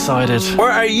 I'm excited.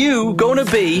 Where are you going to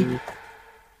be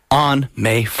on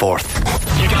May 4th?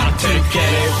 You got to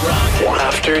get it wrong.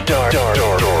 After dark.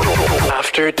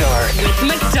 After dark. With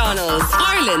McDonald's,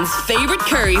 Ireland's favourite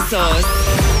curry sauce.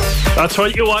 That's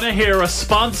what you want to hear. A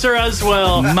sponsor as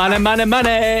well. Money.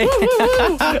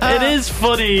 It is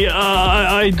funny.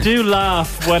 I do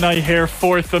laugh when I hear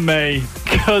 4th of May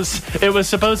because it was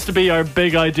supposed to be our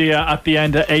big idea at the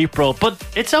end of April. But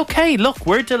it's okay. Look,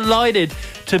 we're delighted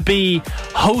to be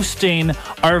hosting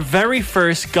our very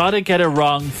first Gotta Get It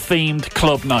Wrong themed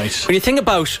club night. When you think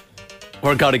about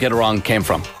where Gotta Get It Wrong came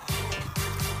from,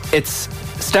 it's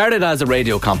started as a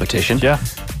radio competition. Yeah.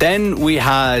 Then we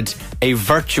had a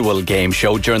virtual game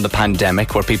show during the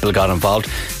pandemic where people got involved.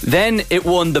 Then it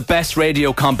won the best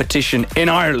radio competition in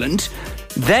Ireland.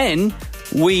 Then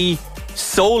we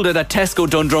sold it at Tesco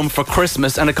Dundrum for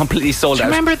Christmas and it completely sold out.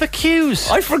 Remember the queues?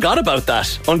 I forgot about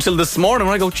that until this morning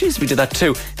when I go, geez, we did that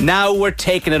too. Now we're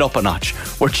taking it up a notch.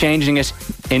 We're changing it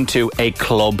into a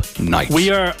club night. We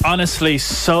are honestly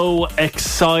so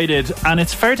excited, and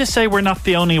it's fair to say we're not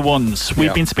the only ones.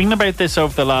 We've been speaking about this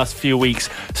over the last few weeks,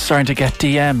 starting to get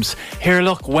DMs. Here,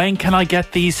 look, when can I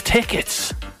get these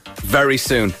tickets? Very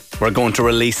soon. We're going to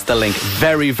release the link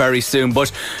very, very soon.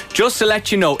 But just to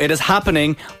let you know, it is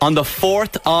happening on the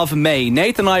 4th of May.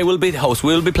 Nathan and I will be the host.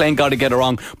 We'll be playing Gotta Get It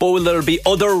Wrong. But there'll be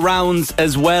other rounds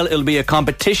as well. It'll be a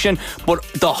competition. But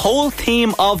the whole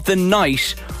theme of the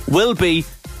night will be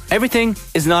everything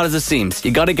is not as it seems.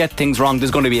 You got to get things wrong. There's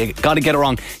going to be a Gotta Get It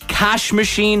Wrong cash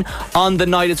machine on the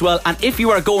night as well. And if you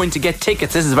are going to get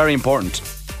tickets, this is very important.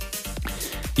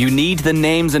 you need the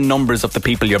names and numbers of the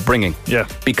people you're bringing. Yeah.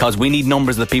 Because we need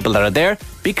numbers of the people that are there,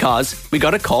 because we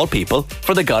got to call people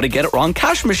for the Gotta Get It Wrong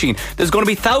cash machine. There's going to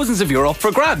be thousands of euro up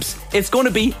for grabs. It's going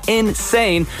to be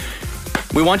insane.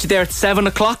 We want you there at 7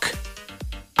 o'clock.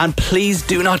 And please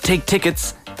do not take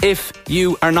tickets if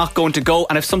you are not going to go.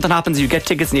 And if something happens, you get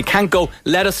tickets and you can't go,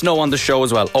 let us know on the show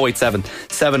as well. 087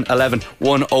 711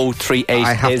 1038.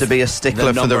 I have to be a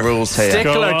stickler for the rules here.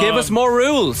 Stickler, give us more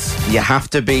rules. You have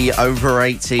to be over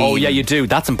 18. Oh, yeah, you do.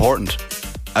 That's important.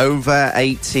 Over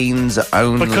 18s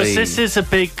only. Because this is a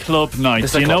big club night.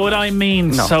 Do you know what I mean?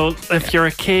 No. So if you're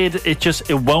a kid,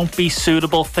 it won't be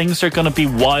suitable. Things are going to be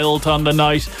wild on the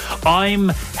night. I'm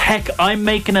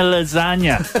making a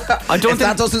lasagna. If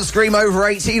that doesn't scream over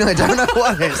 18, I don't know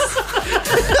what is.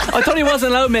 I thought he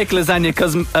wasn't allowed to make lasagna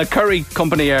because a curry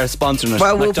company are sponsoring it.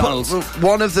 Well, McDonald's.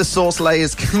 One of the sauce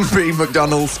layers can be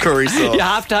McDonald's curry sauce. You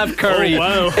have to have curry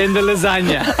in the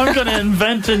lasagna. I'm going to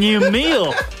invent a new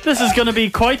meal. This is going to be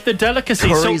quite the delicacy.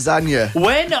 Curry lasagna.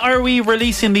 When are we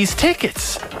releasing these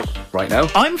tickets? Right now.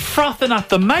 I'm frothing at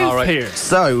the mouth here.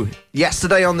 So,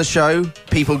 yesterday on the show,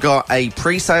 people got a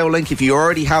pre-sale link. If you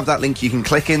already have that link, you can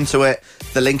click into it.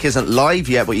 The link isn't live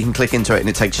yet, but you can click into it and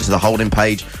it takes you to the holding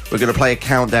page. We're going to play a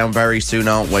countdown very soon,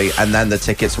 aren't we? And then the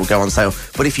tickets will go on sale.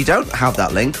 But if you don't have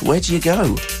that link, where do you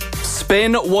go?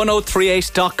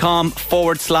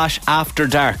 Spin1038.com/after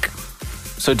dark.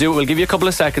 So do it. We'll give you a couple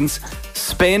of seconds.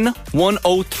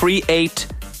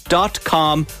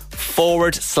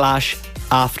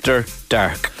 Spin1038.com/after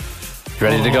dark. You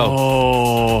ready to go?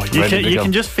 Oh, you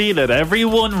can just feel it.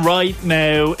 Everyone right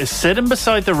now is sitting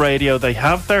beside the radio. They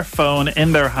have their phone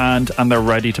in their hand and they're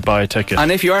ready to buy a ticket.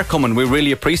 And if you are coming, we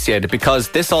really appreciate it, because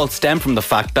this all stemmed from the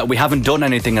fact that we haven't done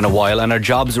anything in a while and our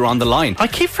jobs are on the line. I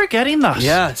keep forgetting that.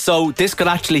 Yeah, so this could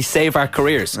actually save our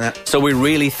careers. Yeah. So we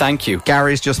really thank you.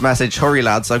 Gary's just messaged, hurry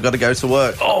lads, I've got to go to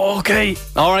work. Oh, okay.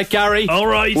 All right, Gary. All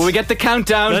right. Will we get the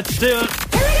countdown? Let's do it.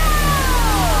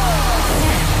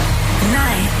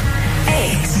 9,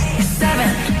 8,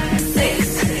 7,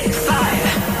 6, 5,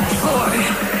 4,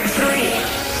 3,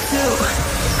 2,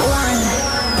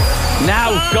 1.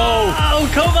 Now go. Oh,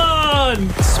 come on.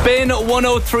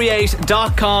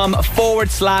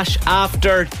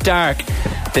 Spin1038.com/after dark.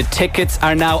 The tickets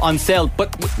are now on sale,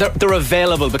 but they're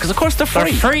available because, of course, they're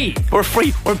free. They're free. We're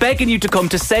free. We're begging you to come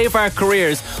to save our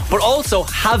careers, but also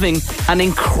having an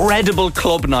incredible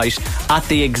club night at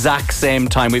the exact same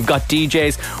time. We've got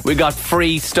DJs, we've got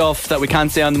free stuff that we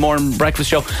can't say on the morning breakfast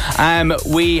show.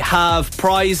 We have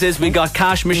prizes, we got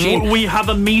cash machine. We have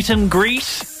a meet and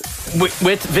greet.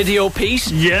 With Video Pete?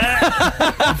 Yeah.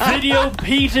 Video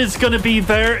Pete is going to be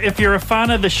there. If you're a fan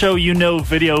of the show, you know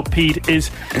Video Pete is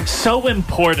so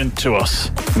important to us.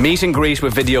 Meet and greet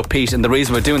with Video Pete, and the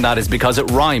reason we're doing that is because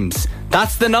it rhymes.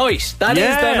 That's the night. That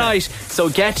is the night. So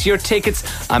get your tickets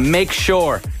and make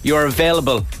sure you're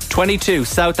available. 22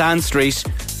 South Ann Street,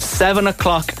 7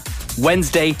 o'clock,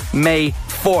 Wednesday, May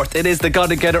 4th. It is the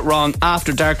Gotta Get It Wrong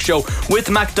After Dark show with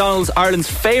McDonald's, Ireland's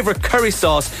favourite curry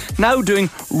sauce, now doing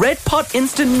red pot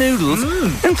instant noodles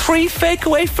in 3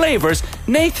 fake-away flavours.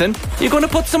 Nathan, you're going to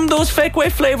put some of those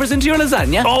fake-away flavours into your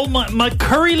lasagna? Oh, my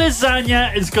curry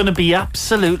lasagna is going to be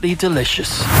absolutely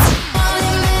delicious.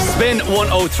 Spin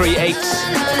 1038.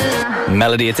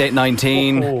 Melody, it's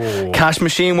 8:19. Cash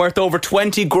machine worth over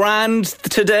 20 grand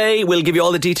today. We'll give you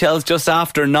all the details just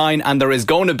after 9, and there is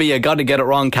going to be a Gotta Get It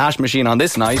Wrong cash machine on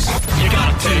this night. You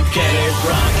got to get it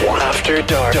wrong. After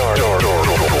dark.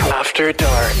 After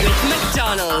dark. With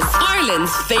McDonald's,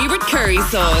 Ireland's favourite curry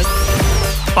sauce.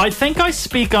 I think I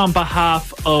speak on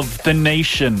behalf of the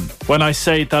nation when I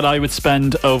say that I would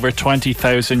spend over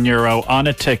 €20,000 on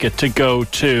a ticket to go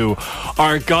to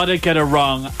our Gotta Get It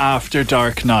Wrong After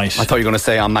Dark night. I thought you were going to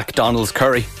say on McDonald's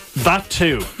curry. That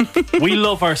too. We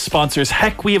love our sponsors.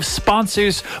 Heck, we have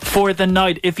sponsors for the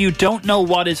night. If you don't know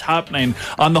what is happening,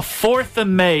 on the 4th of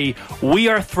May, we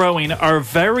are throwing our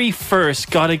very first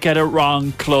Gotta Get It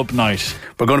Wrong club night.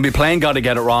 We're going to be playing Gotta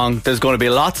Get It Wrong. There's going to be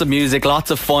lots of music,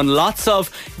 lots of fun, lots of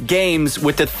games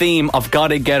with the theme of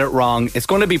Gotta Get It Wrong. It's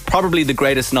going to be probably the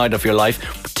greatest night of your life.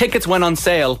 Tickets went on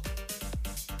sale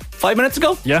 5 minutes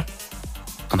ago? Yeah.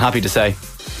 I'm happy to say.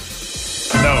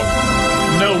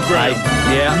 No, Greg.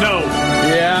 Yeah. No.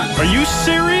 Yeah. Are you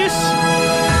serious?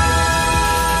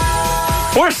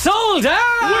 We're sold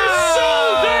out! We're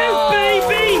sold out,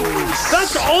 baby!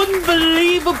 That's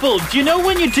unbelievable. Do you know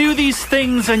when you do these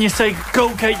things and you say,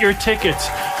 go get your tickets,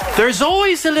 there's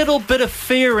always a little bit of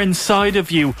fear inside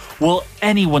of you. Will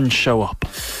anyone show up?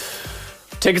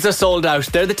 Tickets are sold out.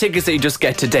 They're the tickets that you just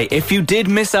get today. If you did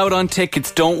miss out on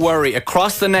tickets, don't worry.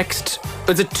 Across the next...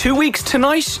 Is it 2 weeks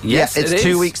tonight? Yes, it's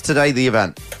 2 weeks today, the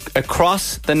event.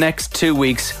 across the next 2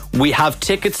 weeks, we have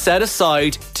tickets set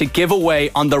aside to give away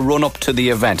on the run-up to the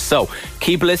event. So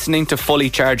keep listening to Fully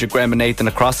Charged with Graham and Nathan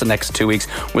across the next 2 weeks.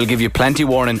 We'll give you plenty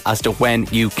warning as to when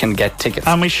you can get tickets.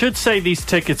 And we should say these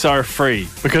tickets are free,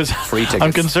 because free tickets.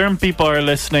 I'm concerned people are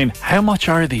listening. How much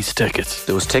are these tickets?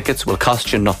 Those tickets will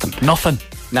cost you nothing. Nothing.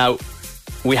 Now,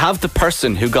 we have the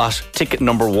person who got ticket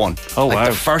number 1. Oh, wow.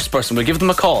 The first person. We'll give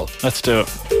them a call. Let's do it.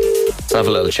 Let's have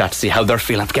a little chat to see how they're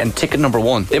feeling for getting ticket number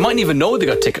 1. They mightn't even know they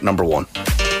got ticket number 1.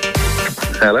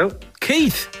 Hello?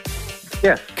 Keith.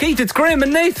 Yes. Keith, it's Graham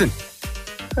and Nathan.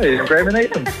 Hey, I'm Graham and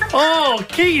Nathan. Oh,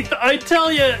 Keith, I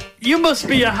tell you, you must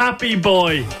be a happy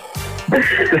boy.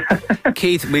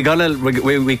 Keith,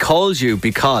 we called you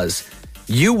because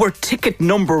you were ticket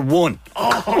number 1.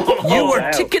 You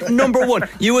were ticket number 1.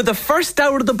 You were the first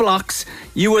out of the blocks.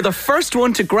 You were the first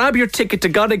one to grab your ticket to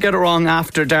Gotta Get It Wrong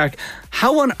After Dark.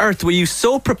 How on earth were you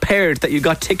so prepared that you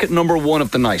got ticket number 1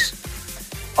 of the night?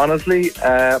 Honestly,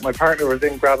 my partner was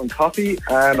in grabbing coffee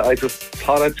and I just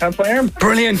thought I'd chance my arm.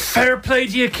 Brilliant. Fair play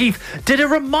to you, Keith. Did it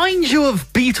remind you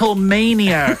of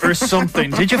Beatlemania or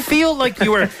something? Did you feel like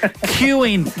you were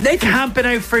queuing, camping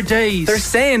out for days? They're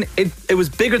saying it was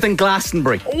bigger than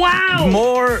Glastonbury. Wow.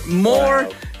 More.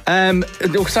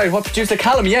 Sorry, what producer?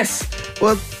 Callum, yes.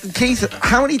 Well, Keith,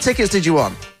 how many tickets did you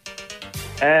want?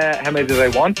 How many did I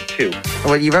want? 2.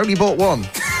 Well, you've only bought 1.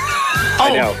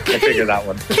 I know, I figured that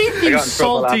one. Keith, you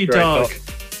salty dog.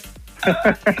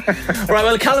 Right,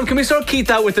 well, Callum, can we sort Keith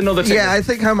out with another ticket? Yeah, I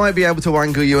think I might be able to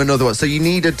wangle you another one. So you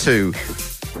needed 2.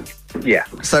 Yeah.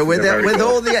 So with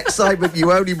all the excitement,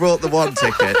 you only brought the 1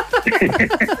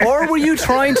 ticket. Or were you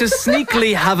trying to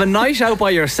sneakily have a night out by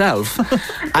yourself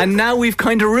and now we've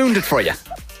kind of ruined it for you?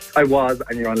 I was,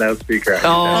 and you're on loudspeaker.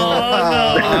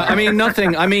 Oh, no. I mean,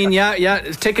 nothing. I mean, yeah.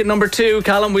 Ticket number 2,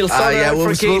 Callum. We'll sort it out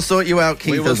for Keith. We'll sort you out,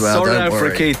 Keith, as well. We'll sort it out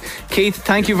worry. for Keith. Keith,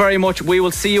 thank you very much. We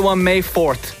will see you on May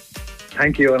 4th.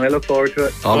 Thank you, and I look forward to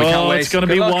it. Oh, we can't wait. It's going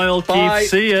to be wild, Bye. Keith.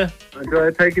 See ya.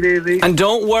 Enjoy, take it easy. And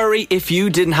don't worry if you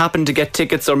didn't happen to get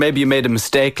tickets, or maybe you made a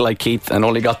mistake like Keith and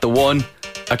only got the 1.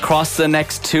 Across the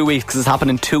next 2 weeks, because it's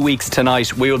happening 2 weeks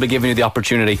tonight, we will be giving you the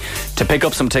opportunity to pick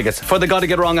up some tickets for the Gotta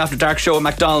Get It Wrong After Dark show at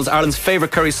McDonald's. Ireland's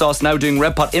favourite curry sauce, now doing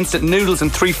Red Pot instant noodles in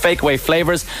 3 fakeaway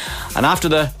flavours. And after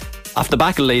the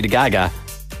back of Lady Gaga,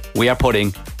 we are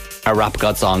putting our Rap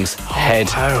God songs head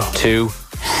to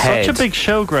head. Such a big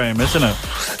show, Graham, isn't it?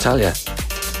 I tell you,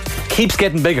 keeps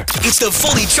getting bigger. It's the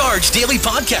Fully Charged Daily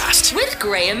Podcast With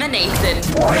Graham and Nathan.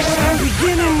 I'm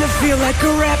beginning to feel like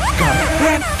a rap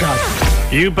god.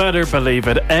 You better believe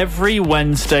it. Every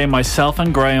Wednesday, myself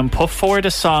and Graham put forward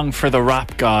a song for the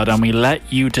Rap God, and we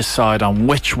let you decide on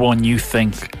which one you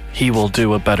think he will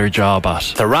do a better job at.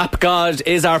 The Rap God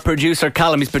is our producer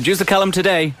Callum. He's producer Callum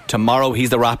today. Tomorrow he's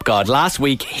the Rap God. Last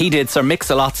week he did Sir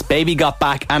Mix-a-Lot's Baby Got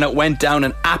Back, and it went down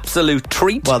an absolute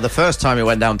treat. Well, the first time it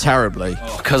went down terribly.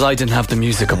 Because I didn't have the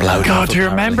music up loud. God, do you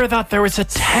remember that? There was a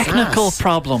technical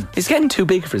problem. He's getting too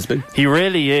big for his boot. He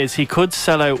really is. He could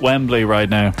sell out Wembley right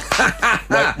now.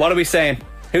 Right, what are we saying?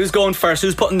 Who's going first?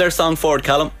 Who's putting their song forward,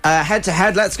 Callum? Head to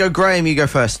head, let's go. Graham, you go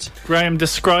first. Graham,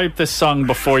 describe this song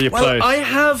before you play it. I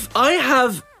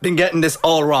have been getting this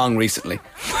all wrong recently.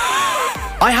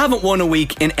 I haven't won a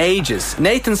week in ages.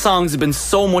 Nathan's songs have been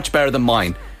so much better than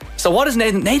mine. So what is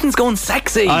Nathan? Nathan's going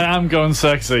sexy. I am going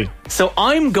sexy. So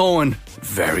I'm going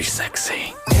very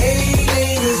sexy.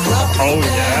 Oh,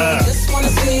 yeah.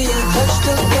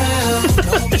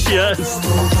 Yes.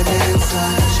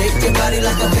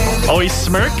 Oh, he's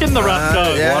smirking, the Rap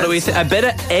God. Yes. What do we think? A bit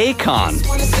of Akon.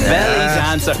 Belly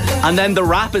dancer. And then the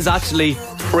rap is actually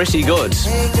pretty good.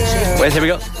 Wait, here we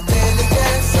go.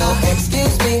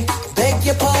 Beg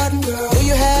your pardon, girl. Do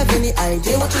you have any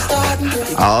idea what you're starting?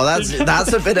 Oh,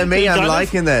 that's a bit of me. I'm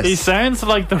liking this. He sounds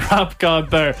like the Rap God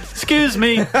there. Excuse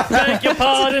me. Beg your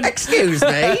pardon. Excuse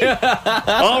me.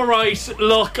 All right.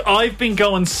 Look, I've been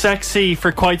going sexy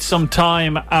for quite some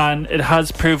time, and it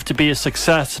has proved to be a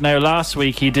success. Now, last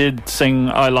week he did sing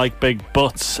I Like Big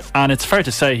Butts, and it's fair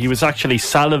to say he was actually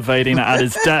salivating at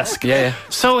his desk. Yeah.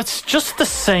 So it's just the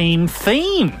same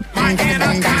theme. My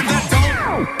anaconda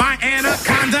don't. My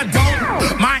anaconda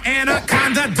don't. My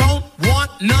anaconda don't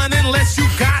want none unless you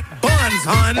got buns,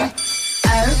 hun.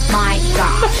 Oh my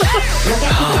God.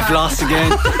 Oh, I've lost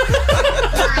again.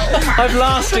 I've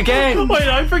lost again. Wait,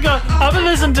 I forgot. Have a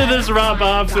listen to this rap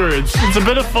afterwards. It's a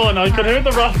bit of fun. I could hear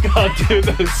the Rap God do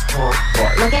this.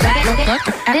 Look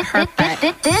at her butt.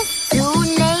 This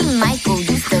dude named Michael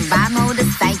used to ride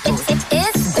motorcycles.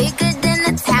 It's bigger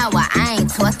than a tower. I ain't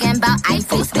talking about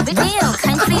Eiffel. Real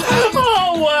country.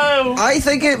 Oh, wow. I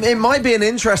think it might be an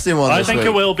interesting one. I think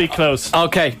it will be close.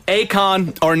 Okay,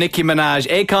 Akon or Nicki Minaj?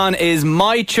 Akon is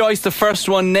my choice. The first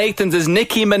one, Nathan's, is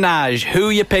Nicki Minaj. Who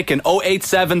you picking?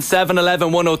 087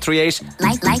 711 1038.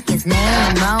 Like his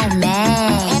name,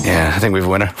 Roman. Yeah, I think we've a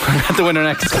winner. We've got the winner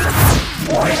next.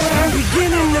 I'm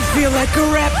beginning to feel like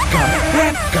a rap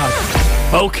god.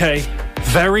 Okay,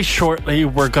 very shortly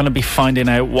we're going to be finding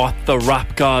out what the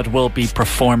rap god will be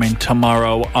performing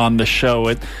tomorrow on the show.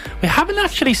 We haven't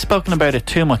actually spoken about it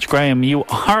too much, Graham. You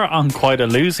are on quite a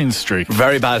losing streak.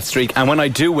 Very bad streak. And when I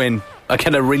do win, I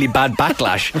get a really bad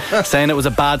backlash saying it was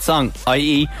a bad song,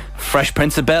 i.e. Fresh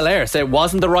Prince of Bel-Air. Say it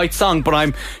wasn't the right song, but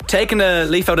I'm taking a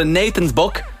leaf out of Nathan's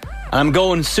book and I'm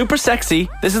going super sexy.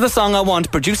 This is the song I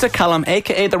want producer Callum,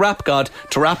 aka the rap god,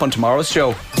 to rap on tomorrow's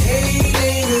show.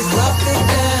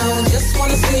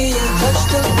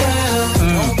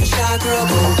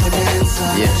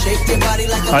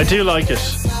 I do like it.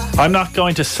 I'm not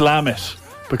going to slam it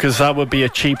because that would be a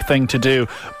cheap thing to do,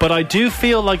 but I do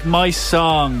feel like my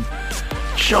song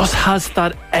just has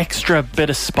that extra bit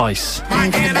of spice.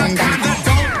 My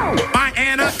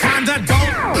anaconda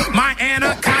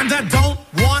don't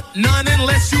want none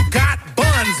unless you got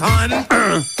buns, hun.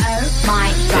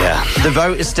 Yeah. The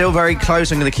vote is still very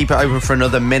close. I'm going to keep it open for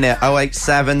another minute.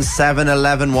 087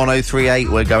 711 1038.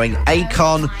 We're going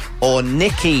Akon or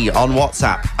Nicki on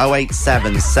WhatsApp.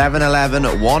 087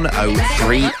 711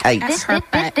 1038.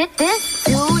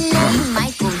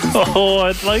 Oh,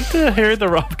 I'd like to hear the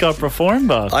rap god perform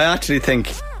that. I actually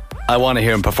think I want to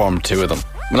hear him perform two of them.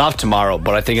 Not tomorrow,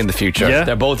 but I think in the future. Yeah.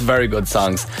 They're both very good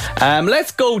songs.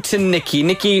 Let's go to Nicki.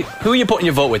 Nicki, who are you putting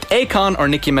your vote with? Akon or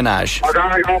Nicki Minaj? I'm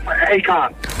going to go for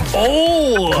Akon.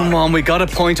 Oh! Come on, we got a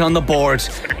point on the board.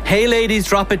 Hey ladies,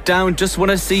 drop it down. Just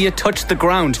want to see you touch the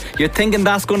ground. You're thinking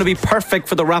that's going to be perfect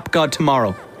for the rap god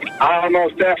tomorrow?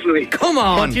 Most definitely. Come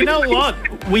on. But you know what?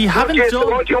 We haven't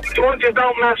done... Just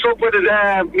don't mess up with his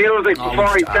music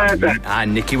before he says that.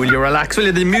 Nicki, will you relax? Will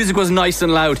you? The music was nice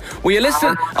and loud. Will you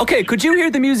listen? Okay, could you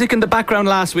hear the music in the background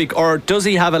last week, or does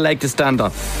he have a leg to stand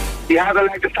on? He has a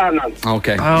leg to stand on.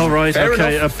 Okay. Oh, right, Fair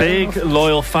okay. enough. A big,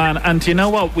 loyal fan. And you know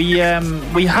what? We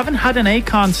haven't had an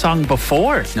Akon song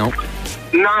before. No.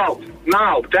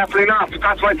 No, definitely not.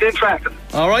 That's why it's interesting.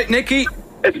 All right, Nicki.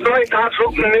 It's nice to have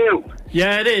something new.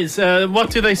 Yeah, it is.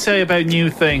 What do they say about new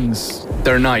things?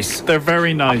 They're nice. They're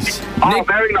very nice.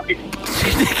 Very nice.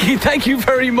 Nicki, thank you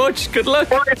very much. Good luck.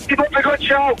 Keep up a good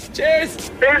show. Cheers.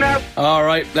 Here now. All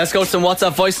right, let's go to some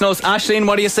WhatsApp voice notes. Aisling,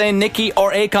 what are you saying, Nicki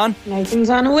or Akon? Nathan's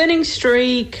on a winning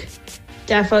streak.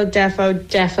 Defo.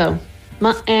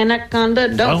 My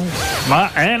anaconda don't. Oh,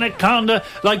 my anaconda.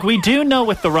 Like, we do know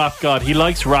with the rap god, he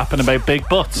likes rapping about big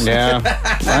butts. Yeah.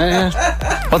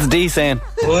 What's D saying?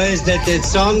 Was that the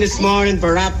song this morning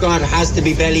for Rap God has to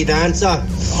be Belly Dancer.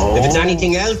 If it's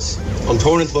anything else, I'm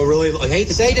turning to a rival. I hate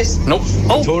to say this. Nope.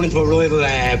 I'm turning to a rival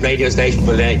radio station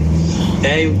for they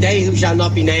who shall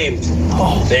not be named.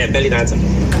 Yeah, Belly Dancer.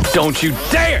 Don't you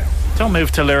dare! Don't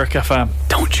move to Lyric FM.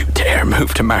 Don't you dare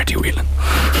move to Marty Whelan.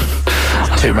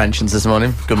 2 mentions this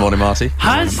morning. Good morning, Marty.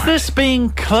 Has this been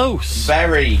close?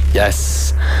 Very.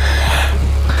 Yes.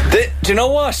 Do you know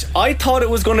what? I thought it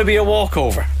was going to be a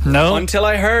walkover. No. Until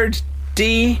I heard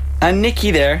D and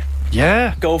Nicki there.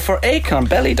 Yeah. Go for Akon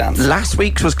Belly Dance. Last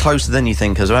week's was closer than you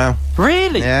think as well.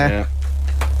 Really? Yeah.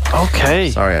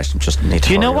 Okay. Sorry, I just need to.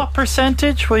 Do you know what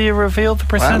percentage? Will you reveal the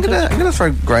percentage? I'm going to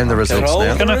throw Graham the results now.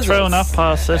 I'm going to throw not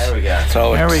past it. There we go.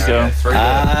 There we go. Through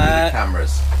the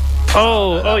cameras.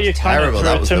 Oh, you can't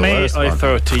throw it to me. I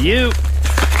throw it to you.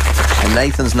 And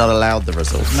Nathan's not allowed the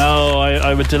results. No,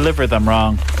 I would deliver them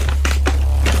wrong.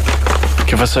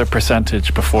 Give us a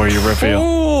percentage before you reveal.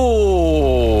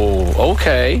 Oh,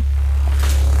 okay.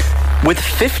 With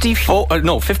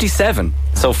 57.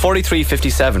 So 43,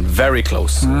 57. Very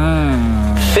close.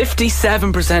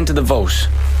 57% of the vote.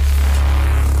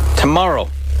 Tomorrow,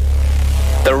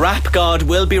 the rap god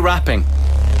will be rapping.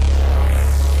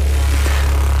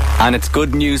 And it's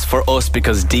good news for us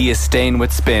because D is staying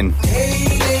with Spin.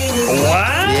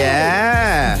 Wow.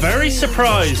 Yeah. Very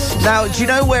surprised. Now, do you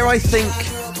know where I think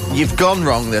you've gone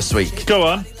wrong this week? Go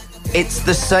on. It's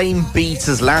the same beat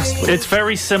as last week. It's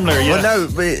very similar, yeah. Well,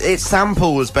 no, its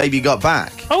sample was Baby Got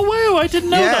Back. Oh, wow, I didn't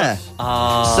know that.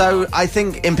 So I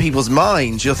think in people's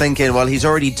minds, you're thinking, well, he's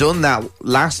already done that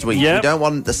last week. Yep. We don't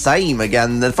want the same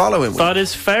again the following week. That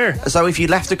is fair. So if you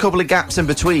left a couple of gaps in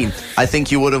between, I think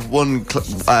you would have won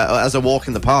as a walk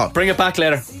in the park. Bring it back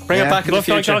later. Bring it back in the Look,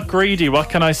 future. I got greedy. What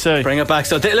can I say? Bring it back.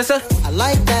 So, listen. I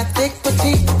like that thick,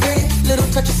 petite, pretty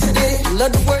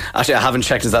Actually, I haven't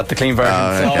checked. Is that the clean version?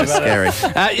 Oh, okay,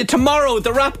 scary. Tomorrow,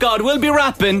 the rap god will be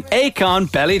rapping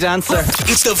Akon Belly Dancer.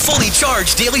 It's the Fully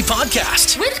Charged Daily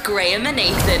Podcast with Graham and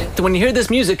Nathan. When you hear this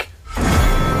music,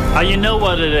 you know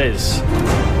what it is.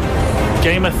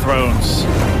 Game of Thrones.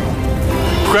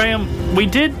 Graham, we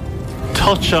did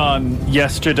touch on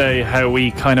yesterday how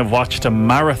we kind of watched a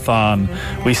marathon.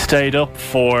 We stayed up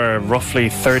for roughly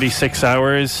 36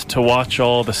 hours to watch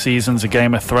all the seasons of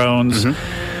Game of Thrones.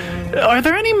 Are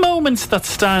there any moments that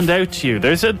stand out to you?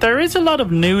 There is a lot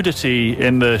of nudity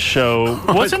in the show.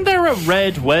 Wasn't there a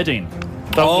red wedding?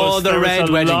 The red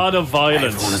wedding. A lot of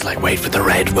violence. Everyone is like, wait for the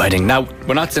red wedding. Now,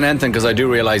 we're not saying anything because I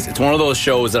do realise it's one of those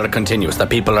shows that are continuous, that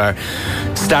people are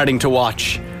starting to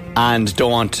watch and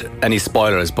don't want any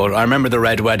spoilers. But I remember the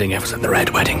red wedding. It was the red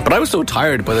wedding. But I was so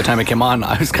tired by the time it came on,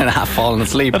 I was kind of half falling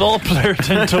asleep. It all blurred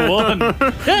into one.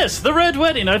 Yes, the red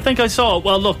wedding. I think I saw it.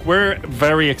 Well, look, we're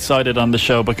very excited on the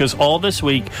show because all this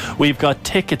week we've got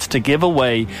tickets to give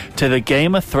away to the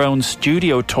Game of Thrones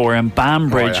studio tour in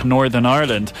Banbridge, Northern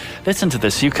Ireland. Listen to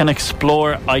this. You can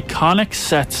explore iconic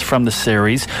sets from the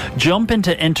series, jump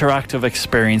into interactive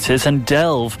experiences and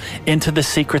delve into the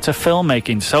secrets of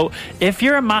filmmaking. So if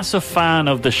you're a massive fan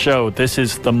of the show, this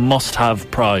is the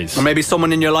must-have prize. Or maybe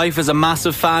someone in your life is a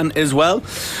massive fan as well,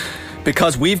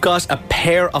 because we've got a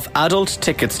pair of adult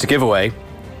tickets to give away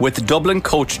with Dublin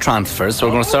coach transfers. So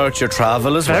we're going to start your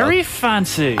travel as well. Very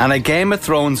fancy. And a Game of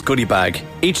Thrones goodie bag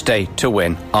each day to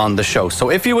win on the show. So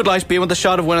if you would like to be with a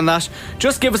shot of winning that,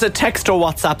 just give us a text or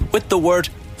WhatsApp with the word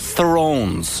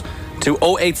Thrones to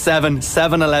 087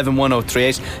 711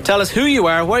 1038. Tell us who you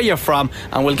are, where you're from,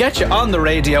 and we'll get you on the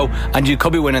radio and you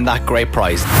could be winning that great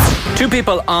prize. Two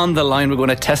people on the line. We're going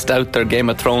to test out their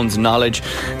Game of Thrones knowledge.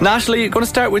 Natalie, going to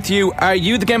start with you. Are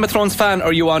you the Game of Thrones fan or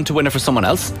are you on to win it for someone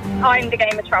else? I'm the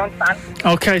Game of Thrones fan.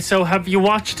 Okay, so have you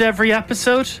watched every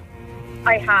episode?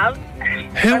 I have.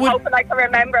 I'm hoping I can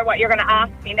remember what you're going to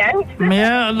ask me now.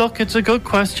 Yeah, look, it's a good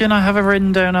question. I have it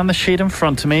written down on the sheet in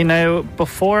front of me. Now,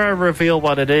 before I reveal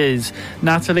what it is,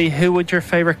 Natalie, who would your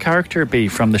favourite character be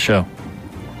from the show?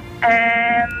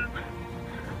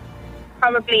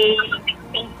 Probably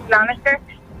Lannister.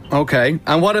 Okay,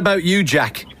 and what about you,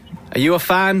 Jack? Are you a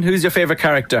fan? Who's your favourite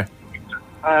character?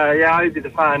 Yeah, I'd be the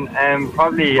fan.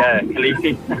 Probably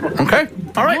Khaleesi. Okay,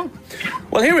 all right.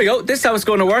 Well, here we go. This is how it's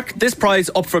going to work. This prize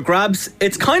up for grabs.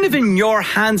 It's kind of in your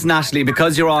hands, Natalie,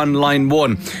 because you're on line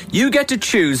one. You get to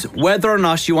choose whether or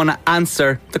not you want to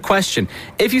answer the question.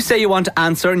 If you say you want to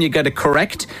answer and you get it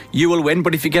correct, you will win.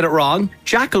 But if you get it wrong,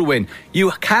 Jack will win.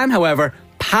 You can, however,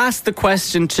 pass the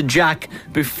question to Jack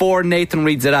before Nathan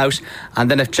reads it out.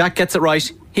 And then if Jack gets it right,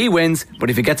 he wins, but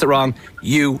if he gets it wrong,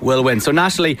 you will win. So,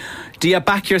 Natalie, do you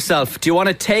back yourself? Do you want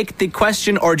to take the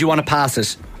question or do you want to pass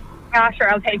it?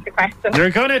 Sure, I'll take the question.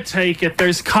 You're going to take it.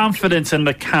 There's confidence in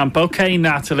the camp. Okay,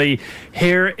 Natalie,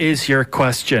 here is your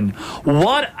question.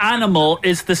 What animal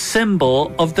is the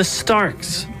symbol of the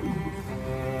Starks?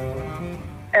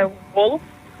 A wolf.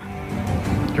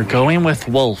 You're going with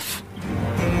wolf.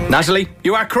 Natalie,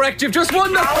 you are correct. You've just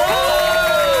won the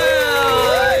prize!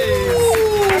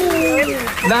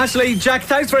 Natalie, Jack,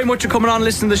 thanks very much for coming on and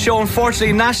listening to the show.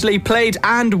 Unfortunately, Natalie played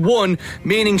and won,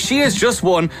 meaning she has just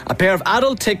won a pair of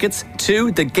adult tickets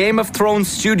to the Game of Thrones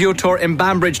studio tour in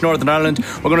Banbridge, Northern Ireland.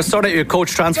 We're going to sort out your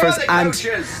coach transfers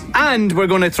and we're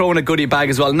going to throw in a goodie bag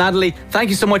as well. Natalie, thank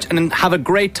you so much and have a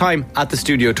great time at the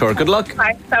studio tour. Good luck.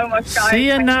 Thanks so much, guys. See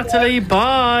you, Natalie.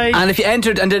 Bye. And if you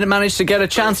entered and didn't manage to get a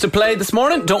chance to play this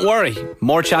morning, don't worry.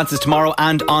 More chances tomorrow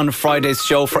and on Friday's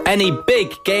show for any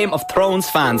big Game of Thrones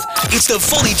fans. It's the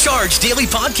Fully Charged Daily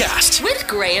Podcast with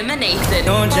Graham and Nathan.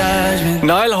 No judgment.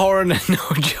 Niall Horan,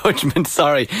 no judgment.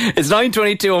 Sorry. It's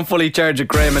 9:22 on Fully Charged with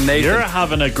Graham and Nathan. You're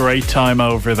having a great time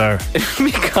over there.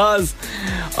 Because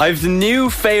I've the new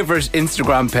favourite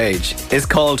Instagram page. It's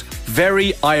called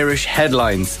Very Irish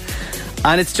Headlines.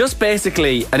 And it's just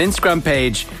basically an Instagram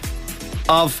page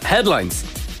of headlines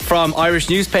from Irish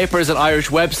newspapers and Irish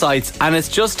websites. And it's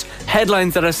just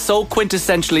headlines that are so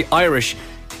quintessentially Irish,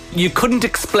 you couldn't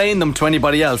explain them to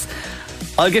anybody else.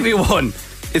 I'll give you one.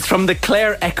 It's from the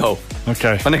Clare Echo.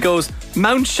 Okay. And it goes,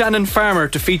 Mount Shannon Farmer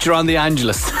to feature on the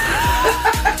Angelus.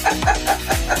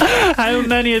 How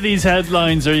many of these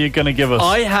headlines are you going to give us?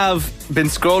 I have been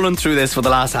scrolling through this for the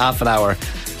last half an hour.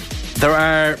 There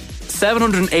are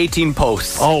 718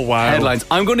 posts. Oh, wow. Headlines.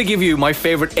 I'm going to give you my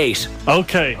favourite 8.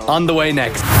 Okay. On the way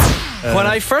next. When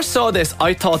I first saw this,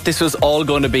 I thought this was all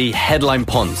going to be headline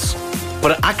puns.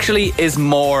 but it actually is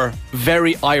more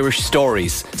Very Irish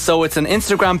Stories. So it's an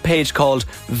Instagram page called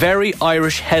Very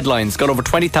Irish Headlines. Got over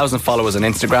 20,000 followers on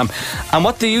Instagram. And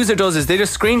what the user does is they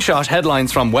just screenshot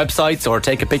headlines from websites or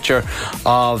take a picture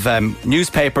of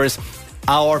newspapers,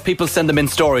 or people send them in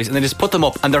stories and they just put them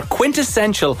up, and they're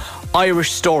quintessential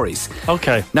Irish stories.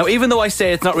 Okay. Now, even though I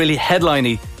say it's not really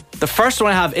headliney, the first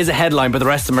one I have is a headline, but the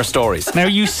rest of them are stories. Now,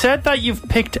 you said that you've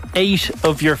picked 8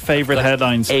 of your favourite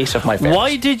headlines. 8 of my favourites.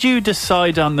 Why did you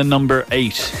decide on the number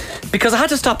 8? Because I had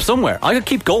to stop somewhere. I could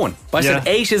keep going. But I said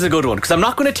 8 is a good one, because I'm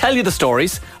not going to tell you the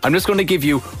stories. I'm just going to give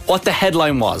you what the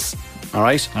headline was. All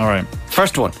right? All right.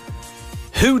 First one.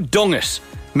 Who dung it?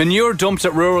 Manure dumped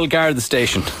at rural Garda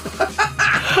station.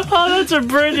 Oh, that's a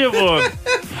brilliant one.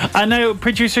 And now,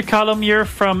 producer Callum, you're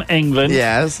from England.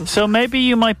 Yes. So maybe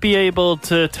you might be able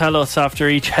to tell us after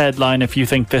each headline if you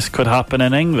think this could happen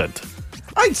in England.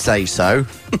 I'd say so.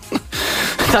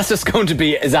 That's just going to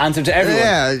be his answer to everyone.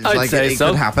 Yeah, I'd say it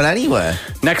so. could happen anywhere.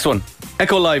 Next one.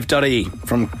 EchoLive.ie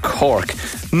from Cork.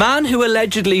 Man who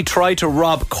allegedly tried to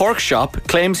rob Cork shop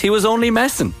claims he was only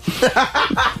messing. Do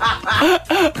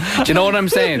you know what I'm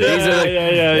saying? These are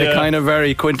the kind of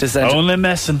very quintessential. Only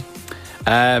messing.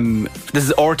 This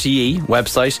is RTE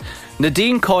website.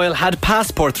 Nadine Coyle had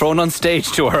passport thrown on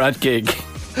stage to her at gig.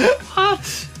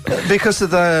 What? Because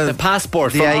of the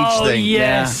passport, the age thing.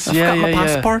 Yes. I forgot my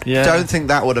passport. Yeah. Don't think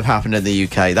that would have happened in the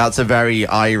UK. That's a very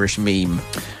Irish meme.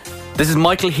 This is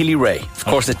Michael Healy-Ray, of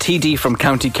course, a TD from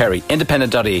County Kerry,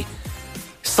 independent.ie.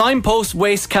 Signpost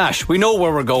waste cash. We know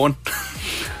where we're going.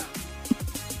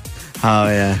 Oh,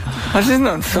 yeah. I didn't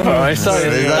know. Sorry.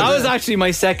 That was actually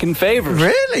my second favourite.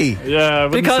 Really? Yeah, I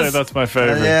wouldn't say that's my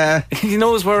favourite. Yeah. He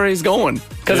knows where he's going.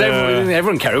 Because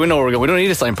everyone Kerry, we know where we're going. We don't need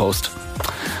a signpost.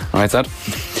 All right, Sad.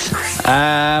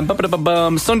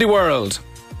 Sunday World.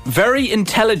 Very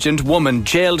intelligent woman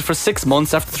jailed for 6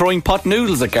 months after throwing pot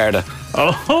noodles at Garda.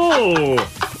 Oh!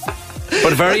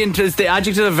 But it's the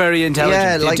adjective of very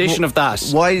intelligent. The addition of that.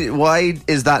 Why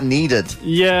is that needed?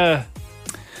 Yeah.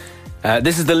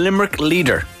 This is the Limerick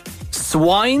Leader.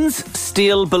 Swines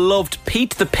steal beloved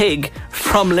Pete the Pig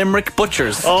from Limerick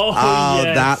butchers. Oh,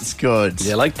 yes. That's good.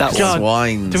 You like that God, one?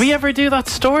 Swines. Did we ever do that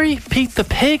story? Pete the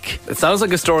Pig? It sounds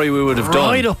like a story we would have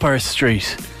done. Right up our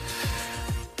street.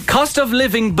 Cost of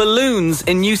living balloons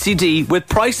in UCD with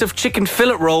price of chicken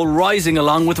fillet roll rising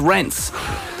along with rents.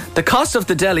 The cost of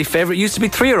the deli favourite used to be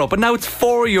 €3, but now it's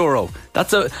 €4.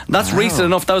 That's recent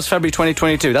enough. That was February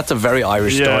 2022. That's a very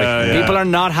Irish story. Yeah. People are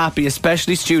not happy,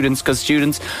 especially students, because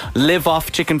students live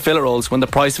off chicken fillet rolls when the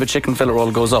price of a chicken fillet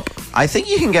roll goes up. I think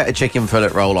you can get a chicken fillet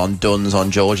roll on Dunn's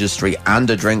on George's Street and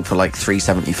a drink for like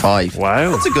 $3.75.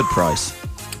 Wow. That's a good price.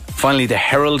 Finally, the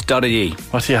Herald.ie.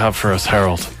 What do you have for us,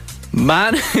 Harold?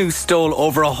 Man who stole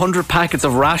over 100 packets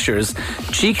of rashers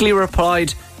cheekily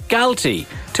replied "Galty"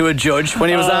 to a judge when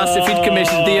he was asked if he'd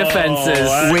committed the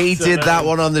offences. We did that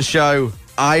one on the show.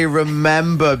 I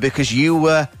remember because you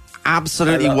were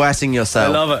absolutely wetting yourself.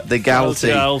 I love it. The Galty.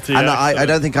 And I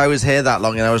don't think I was here that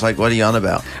long, and I was like, what are you on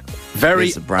about?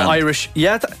 Very Irish.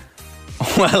 Yeah.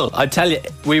 Well, I tell you,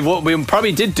 we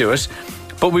probably did do it,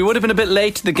 but we would have been a bit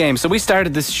late to the game. So we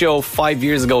started this show 5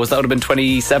 years ago. So that would have been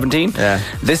 2017. Yeah.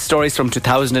 This story's from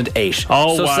 2008.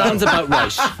 Oh, so wow. sounds about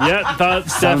right. Yeah,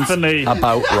 that's definitely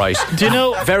about right. Do you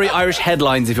know Very Irish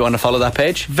Headlines, if you want to follow that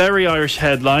page? Very Irish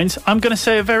Headlines. I'm going to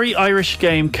say a Very Irish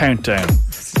Game countdown.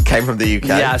 Came from the UK.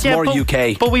 Yeah, it's more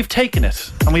UK. But we've taken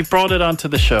it and we've brought it onto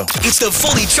the show. It's the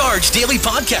Fully Charged Daily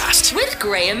Podcast with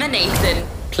Graham and Nathan.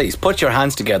 Please put your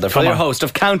hands together for your host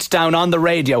of Countdown on the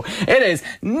radio. It is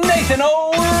Nathan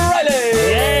O'Reilly.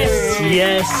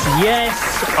 Yes.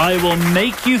 I will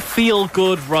make you feel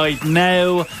good right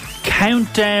now.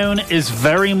 Countdown is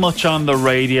very much on the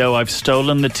radio. I've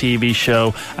stolen the TV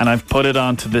show and I've put it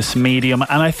onto this medium, and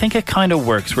I think it kind of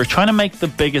works. We're trying to make the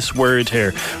biggest word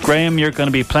here. Graham, you're going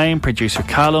to be playing. Producer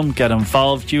Callum, get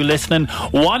involved. You listening?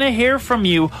 Want to hear from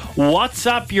you.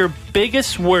 WhatsApp your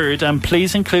biggest word and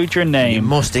please include your name. You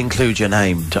must include your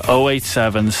name. To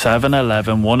 087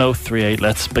 711 1038.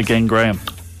 Let's begin, Graham.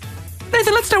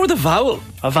 Nathan, let's start with a vowel.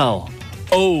 A vowel.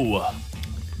 O.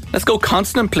 Let's go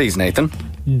consonant, please, Nathan.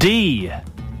 D.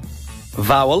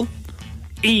 Vowel.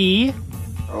 E.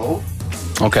 Oh.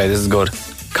 Okay, this is good.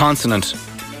 Consonant.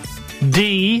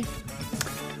 D.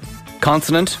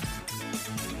 Consonant.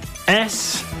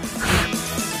 S.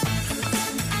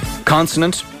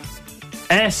 Consonant.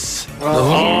 S.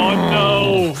 Oh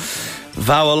no.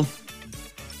 Vowel.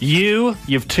 U.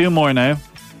 You've two more now.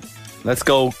 Let's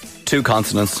go two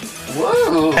consonants.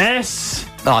 Whoa. S.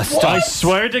 Oh, stop. I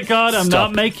swear to God, I'm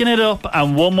not making it up.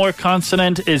 And one more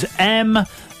consonant is M.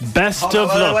 Best of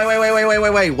luck.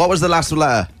 Wait. What was the last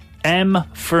letter? M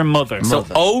for mother. So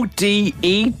ODEDSSUSM.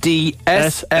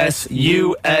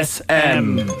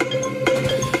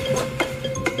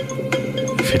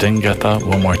 If you didn't get that,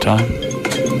 one more time.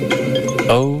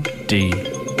 ODEDSSUSM.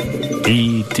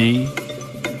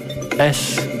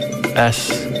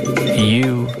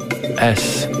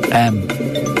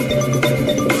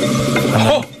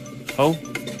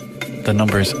 The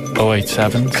number is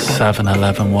 087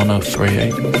 711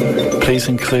 1038. Please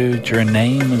include your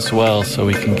name as well so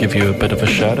we can give you a bit of a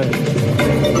shout out.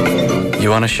 You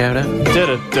want a shout out?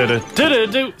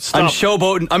 Stop.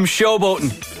 I'm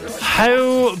showboating.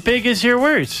 How big is your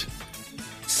word?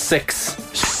 6.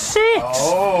 6?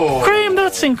 Oh. Graham,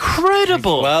 that's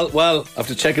incredible. Well, I have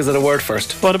to check is it a word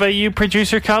first. What about you,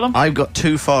 producer Callum? I've got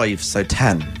 2 5s, so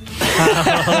 10.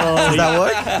 Does that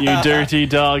work? You dirty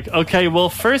dog. Okay, we'll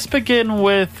first begin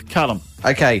with Callum.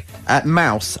 Okay,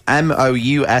 mouse,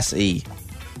 MOUSE.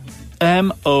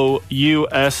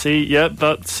 MOUSE. Yeah,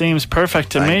 that sees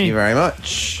perfect to me. Thank you very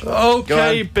much.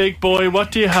 Okay, big boy,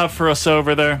 what do you have for us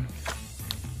over there?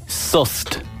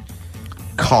 Sussed.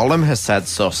 Colin has said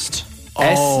sussed.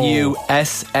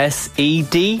 SUSSED.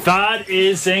 That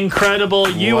is incredible.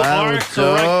 You are correct.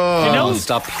 Done. You know,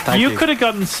 Stop. Thank you. could have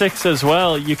gotten 6 as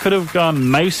well. You could have gone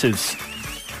mouses.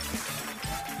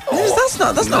 That's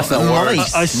not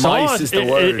nice. I saw Mice it. is the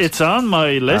word. It's on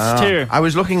my list here. I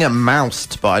was looking at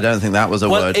moused, but I don't think that was a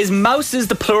word. Is mouse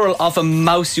the plural of a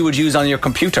mouse you would use on your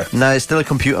computer? No, it's still a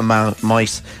computer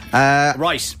mice.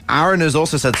 Right. Aaron has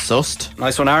also said sussed.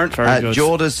 Nice one, Aaron. Very good.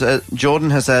 Jordan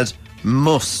has said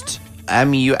must.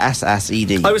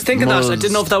 MUSSED. I was thinking that. I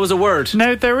didn't know if that was a word.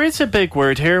 Now, there is a big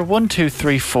word here. 1, 2,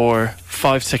 3, 4,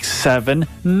 5, 6, 7.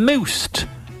 Moosed.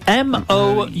 MOUSSED.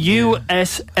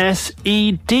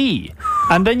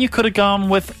 And then you could have gone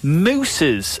with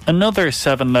mooses, another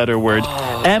 7-letter word.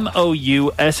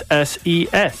 MOUSSES.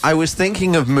 I was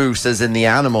thinking of moose as in the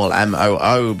animal,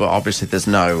 MOO, but obviously there's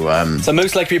no. So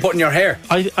moose like to be put in your hair.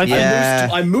 I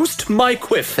moosed my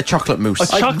quiff. A chocolate mousse.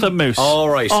 A chocolate mousse. All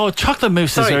right. Oh, chocolate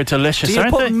mousses are delicious, Do you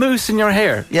aren't put they? mousse in your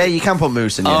hair? Yeah, you can put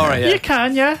mousse in your hair. Right, yeah. You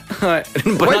can, yeah. But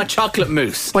not chocolate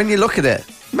mousse. When you look at it,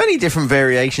 many different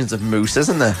variations of mousse,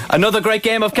 isn't there? Another great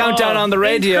game of Countdown on the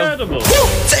radio. Incredible.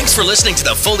 Thanks for listening to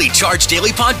the Fully Charged Daily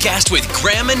Podcast with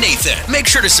Graham and Nathan. Make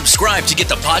sure to subscribe to get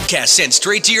the podcast sent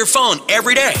straight to your phone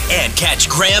every day. And catch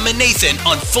Graham and Nathan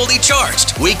on Fully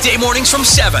Charged weekday mornings from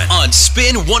 7 on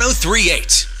Spin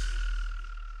 103.8.